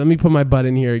 let me put my butt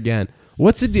in here again.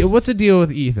 What's the deal? What's the deal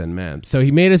with Ethan, man? So he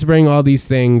made us bring all these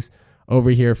things over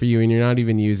here for you, and you're not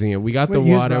even using it. We got Wait, the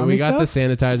you water, brought we me got the stuff?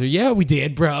 sanitizer. Yeah, we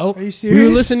did, bro. Are you We were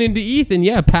serious? listening to Ethan.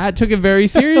 Yeah, Pat took it very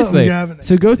seriously. Yeah, but-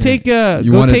 So go take a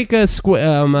You wanted- a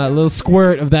little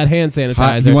squirt of that hand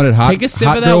sanitizer. You wanted hot, Take a sip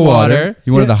hot of that girl water.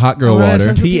 You wanted Yeah. the hot girl I wanted water.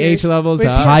 some- pH levels Wait,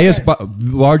 up. Pat- Highest,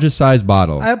 largest size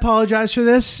bottle. I apologize for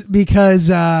this because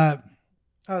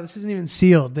this isn't even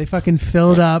sealed. They fucking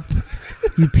filled up.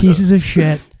 You pieces of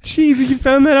shit. Jeez, you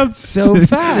found that out so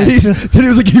fast. Today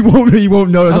was like he won't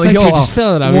notice. I was like, dude, just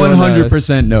fill it up. You won't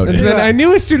 100% And notice. then I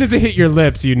knew as soon as it hit your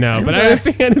lips, you know. But I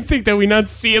didn't think that we not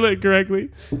seal it correctly.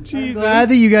 Jesus. Glad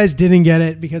that you guys didn't get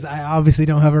it because I obviously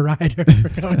don't have a rider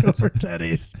for going over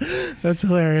Teddy's. That's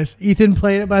hilarious. Ethan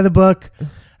playing it by the book.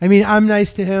 I mean, I'm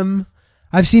nice to him.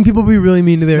 I've seen people be really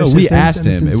mean to their No, assistants. we asked and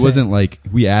it's him. It insane. wasn't like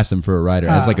we asked him for a rider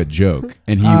as like a joke,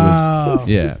 and he Oh. was.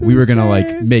 Yeah, we were gonna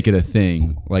like make it a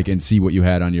thing, like and see what you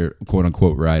had on your quote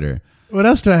unquote rider. What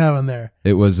else do I have on there?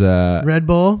 It was. Red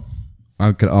Bull,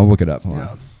 I'll look it up. Hold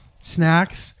on.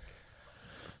 snacks,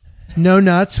 no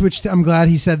nuts, which I'm glad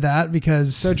he said that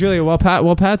because So Julia, while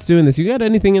Pat's doing this, you got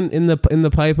anything in the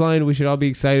pipeline we should all be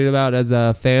excited about as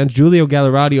fans? Julio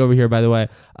Gallerati over here, by the way,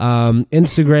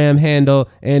 Instagram handle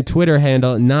and Twitter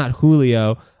handle, not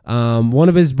Julio. One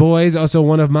of his boys, also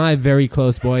one of my very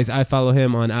close boys. I follow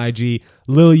him on IG,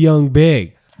 Lil Young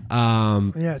Big.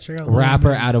 yeah, check out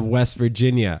Rapper out of West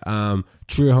Virginia.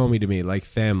 True homie to me, like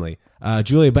family.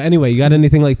 Julia, but anyway, you got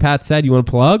anything like Pat said you want to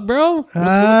plug, bro? What's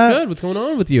good? What's going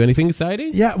on with you? Anything exciting?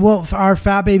 Yeah, well, for our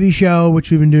Fat Baby show, which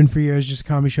we've been doing for years, just a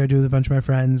comedy show I do with a bunch of my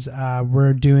friends.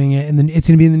 We're doing it, and then it's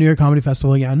going to be in the New York Comedy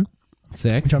Festival again,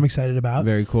 Sick. which I'm excited about.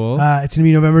 Very cool. It's going to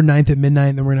be November 9th at midnight,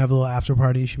 and then we're going to have a little after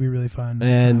party. It should be really fun.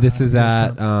 And this is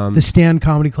at the Stand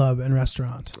Comedy Club and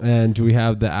Restaurant. and do we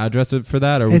have the address for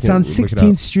that? Or we It's can on look it up?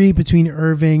 16th Street between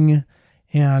Irving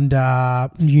and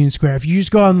Union Square. If you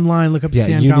just go online, look up Yeah,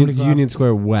 Stand Comedy Club. Union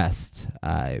Square West.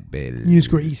 I believe. Union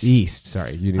Square East. East.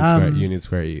 Sorry, Union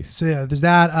Square East. So yeah, there's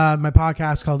that. My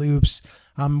podcast called Oops.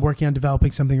 I'm working on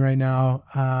developing something right now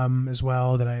as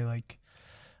well that I like.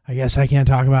 I guess I can't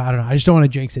talk about. I don't know. I just don't want to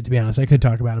jinx it, to be honest. I could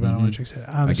talk about it, but I don't want to jinx it.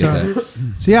 I get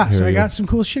So yeah, Here so we I go. got some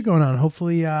cool shit going on.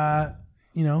 Hopefully,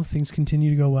 things continue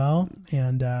to go well.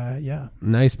 And yeah.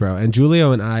 Nice, bro. And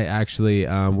Julio and I actually,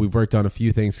 we've worked on a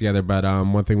few things together, but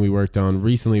one thing we worked on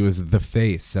recently was The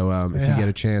Face. So if you Yeah. get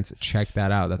a chance, check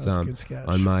that out. That's That was a good sketch.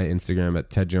 on my Instagram at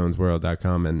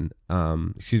tedjonesworld.com and,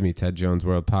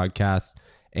 TedJonesWorld Podcast.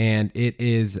 and it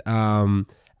is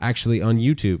actually on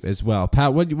YouTube as well.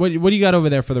 Pat, what do you got over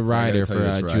there for the rider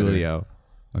for Giulio?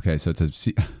 Okay, so it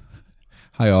says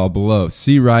hi all below.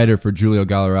 See rider for Giulio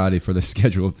Gallerati for the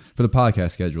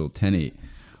podcast schedule 10-8.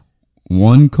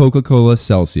 1 Coca-Cola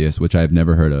Celsius, which I've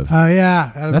never heard of. Oh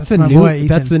yeah, That's my the boy, new. Ethan.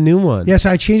 That's the new one. Yeah, so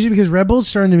I changed it because Red Bull's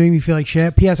starting to make me feel like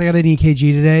shit. P.S. I got an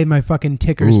EKG today. My fucking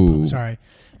ticker's Ooh. sorry.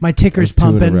 My ticker's That's 2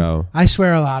 in a pumping. row. I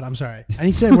swear a lot. I'm sorry. I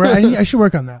need to. I should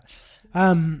work on that.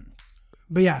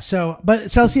 But yeah. But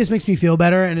Celsius makes me feel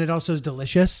better, and it also is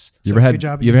delicious. You So ever had good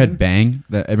job, you ever Ethan. had Bang?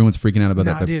 That everyone's freaking out about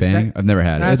Nah, that dude, Bang. that- I've never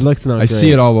had that's- It looks not I great.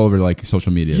 see it all over like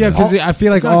social media. Yeah, though. because I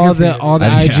feel like it's not all good for the you, dude. all the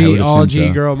Yeah, I IG would all assume G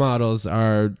so. girl models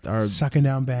are sucking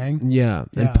down Bang. yeah,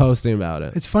 and Yeah. posting about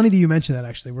it. It's funny that you mentioned that.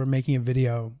 Actually, we're making a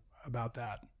video about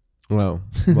that. Well,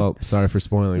 sorry for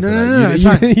spoiling. No, for no, that. no, no, You, it's you,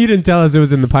 fine. you didn't tell us it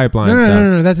was in the pipeline.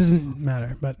 No, so. that doesn't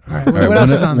matter. But all right, All right, what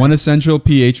else is on one there? essential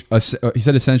pH. He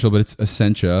said essential, but it's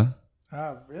Essentia.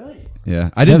 Oh, really? Yeah,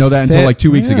 I didn't know that until fit- like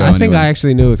 2 weeks Yeah, ago. I think anyway. I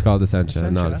actually knew it was called Essentia,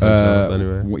 not Essentia. Essential.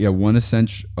 Anyway, Yeah, 1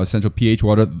 essential pH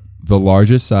water. The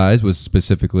largest size was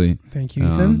specifically. Thank you,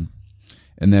 Ethan.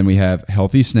 And then we have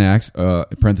healthy snacks.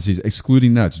 Parentheses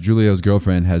excluding nuts. Julio's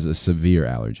girlfriend has a severe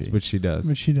allergy. which she does.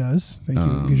 Which she does. Thank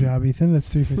you. Good job, Ethan.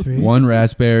 That's 3 for 3. 1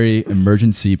 raspberry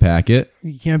emergency packet.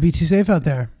 You can't be too safe out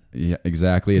there. Yeah,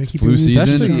 exactly. Gotta It's keep flu your immune season.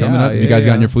 system It's strong. coming up. Yeah, You guys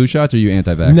yeah. gotten your flu shots, or are you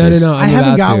anti-vaxxers? No. I I'm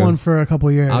haven't about got to. one for a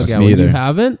couple years. I'll get Me one. either. You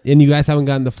haven't, and you guys haven't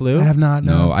gotten the flu. I have not.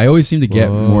 No, I always seem to get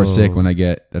Whoa. more sick when I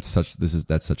get. That's such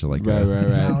a like. Right.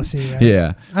 Fallacy, right?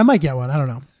 Yeah. I might get one. I don't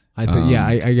know. I think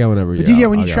I get whenever. But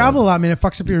when you travel a lot, man, it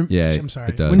fucks up your. Yeah, I'm sorry.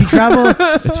 it does. When you travel,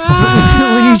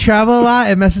 when you travel a lot,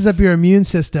 it messes up your immune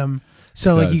system.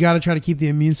 So It like you does. got to try to keep the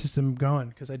immune system going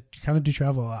because I kind of do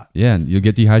travel a lot. Yeah, and you'll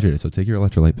get dehydrated. So take your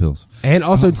electrolyte pills. and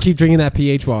also keep drinking that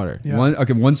pH water. Yeah.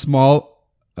 One small.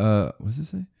 What does it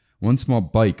say? One small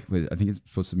bike. Wait, I think it's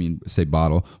supposed to say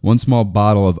bottle. 1 small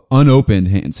bottle of unopened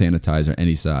hand sanitizer,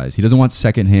 any size. He doesn't want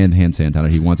secondhand hand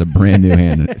sanitizer. He wants a brand new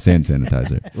hand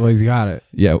sanitizer. Well, he's got it.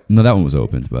 Yeah, no, that one was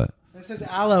opened, but It says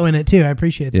aloe in it too. I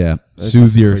appreciate that. yeah, That's soothe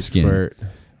just a your quick skin, squirt.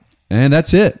 and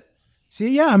that's it.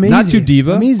 See, yeah, I'm easy. Not too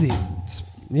diva. I'm easy.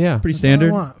 Yeah, Pretty That's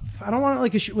standard. all I don't want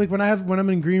like when I'm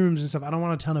in green rooms and stuff. I don't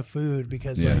want a ton of food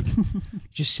because Yeah. like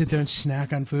just sit there and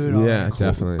snack on food. all Yeah, day.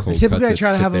 definitely. Cold Typically, cuts I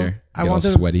try that to sit have them. there, I get want all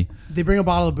them sweaty. They bring a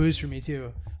bottle of booze for me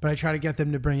too, but I try to get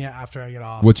them to bring it after I get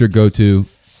off. What's your go-to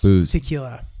booze?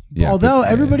 Tequila? Yeah, Although yeah.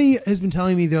 everybody has been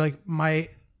telling me they're like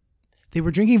they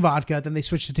were drinking vodka, then they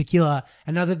switched to tequila,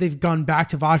 and now that they've gone back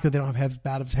to vodka, they don't have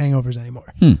bad of hangovers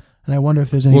anymore. And I wonder if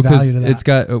there's any value to that. it's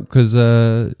got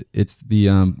it's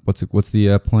the what's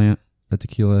the plant that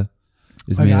tequila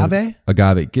is made of?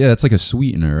 Agave. Yeah, that's like a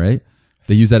sweetener, right?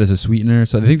 They use that as a sweetener,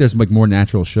 so I think there's like more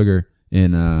natural sugar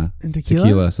in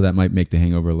tequila? so that might make the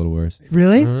hangover a little worse.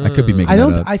 Really? I could be making I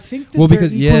don't. that up. I think that Well, they're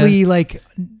because- equally like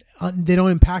they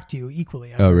don't impact you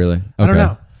equally. Oh, really? I don't Okay.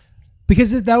 know.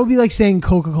 Because that would be like saying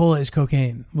Coca-Cola is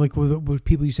cocaine, like what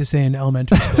people used to say in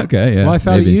elementary school. Okay, yeah. Well, I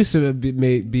thought maybe. it used to be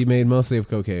made mostly of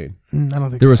cocaine. I don't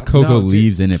think There was so. cocoa No, dude.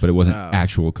 leaves in it, but it wasn't Oh.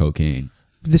 actual cocaine.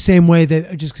 The same way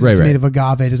that just because it's Right, made right. of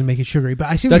agave doesn't make it sugary. But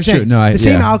I see what That's you're saying. true. No, the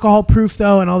same yeah. alcohol proof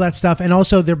though, and all that stuff, and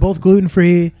also they're both gluten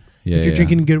free. Yeah, if you're yeah.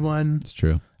 drinking a good one, It's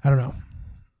true. I don't know.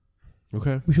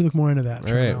 Okay. We should look more into that.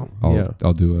 All right.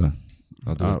 Chanel.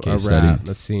 I'll do a case study.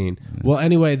 The scene. Well,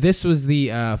 anyway, this was the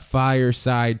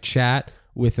fireside chat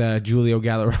with Giulio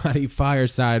Gallerati.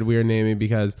 Fireside we are naming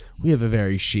because we have a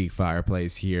very chic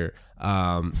fireplace here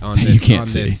on You this, can't on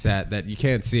see. this set that you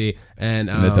can't see, and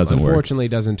it doesn't work. unfortunately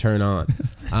doesn't turn on.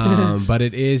 But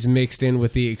it is mixed in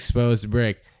with the exposed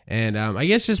brick. And I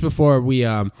guess just before we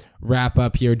wrap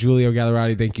up here, Giulio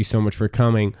Gallerati, thank you so much for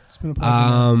coming. It's been a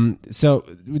pleasure. So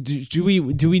do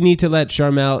we need to let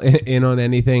Charmel in on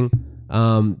anything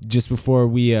just before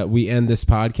we end this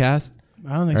podcast?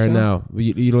 I don't think Or so. no,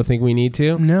 you don't think we need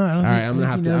to? No, I don't. All right,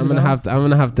 think, I'm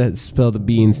gonna have to spill the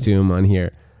beans to him on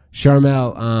here.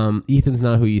 Charmel, Ethan's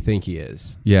not who you think he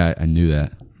is. Yeah, I knew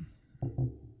that.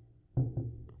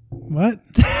 What?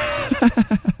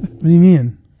 What do you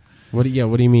mean? What do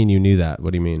you mean you knew that?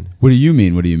 What do you mean? What do you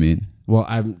mean? Well,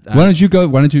 Why don't you go?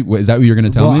 Why don't you? Is that what you're going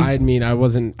to tell well, me? I mean, I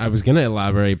was gonna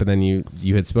elaborate, but then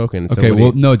you had spoken. So Okay, what do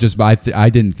well, you- no, just I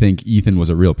didn't think Ethan was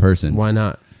a real person why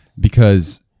not?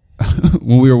 because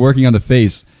when we were working on the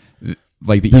face,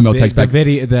 like the email text the back,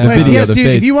 video, the Wait, video, yes, the dude.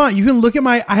 face. If you want, you can look at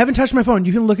my. I haven't touched my phone.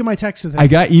 You can look at my text with him. I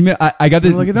got email. I got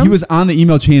Wanna look at the. them? He was on the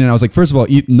email chain, and I was like, first of all,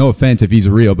 no offense if he's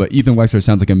real, but Ethan Wexler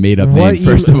sounds like a made up name.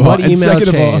 First of all, what and email second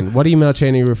of all, chain? What email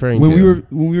chain are you referring when to?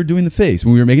 we were doing the face,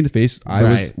 when we were making the face, I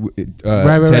Right. was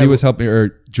Right, Teddy right. was helping,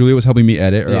 or Julia was helping me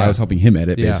edit, or Yeah. I was helping him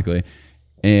edit, Yeah. basically.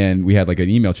 And we had like an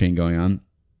email chain going on,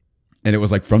 and it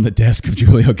was like from the desk of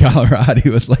Giulio Gallerati.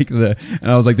 Was like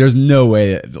and I was like, "There's no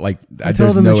way." Like, I there's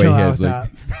told him no to way chill he out has with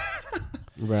like. that.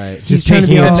 Right. He's trying to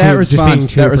be taking all- it That too- just being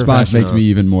response, too that response makes professional. me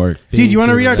even more. Dude, you want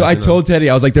to read our? So I told Teddy,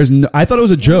 I was like, "There's." No, I thought it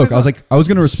was a joke. I was like, I was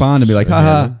gonna respond and be like,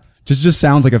 "Haha." Just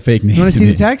sounds like a fake name. You want to see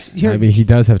me. the text? Here. I mean, he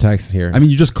does have texts here. I mean,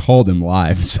 you just called him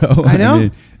live, so I know.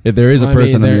 mean, if there is a Well, I mean,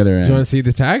 person on the there- other Do you want end, to see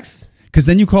the text? because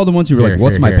then you called him once. You were Here, like,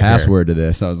 "What's here, my here, password to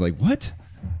this?" I was like, "What?"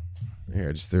 Here,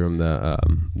 I just threw him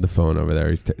the phone over there.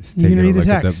 He's You taking can a read the look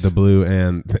at text. the blue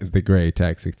and the gray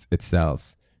text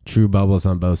itself. True bubbles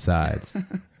on both sides.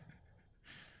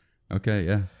 Okay,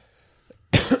 yeah.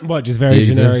 What? Just very He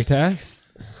generic exists. text.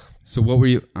 So what were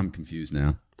you? I'm confused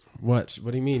now. What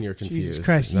do you mean you're confused? Jesus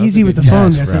Christ. That was Easy a with good the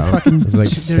phone, catch, guys. They're bro. fucking- It's like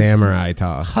they're samurai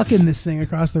talk. Hucking this thing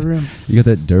across the room. You got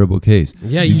that durable case.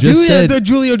 Yeah, you just do. said. The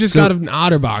Julio just so- got an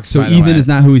OtterBox. So by the Ethan way. is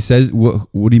not who he says. What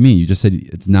do you mean? You just said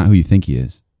it's not who you think he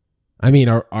is. I mean,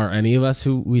 are any of us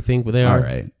who we think they are? All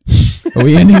right. Are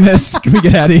we ending this? Can we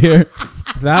get out of here?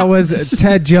 That was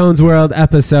Ted Jones World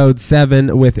episode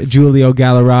 7 with Giulio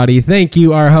Gallerati. Thank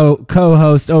you, our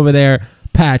co-host over there,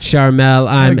 Pat Charmel.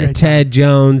 I'm great Ted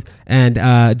Jones and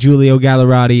Giulio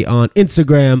Gallerati on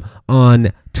Instagram,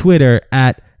 on Twitter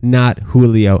at Not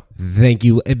Julio. Thank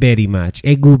you very much.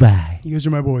 And goodbye. You guys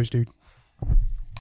are my boys, dude.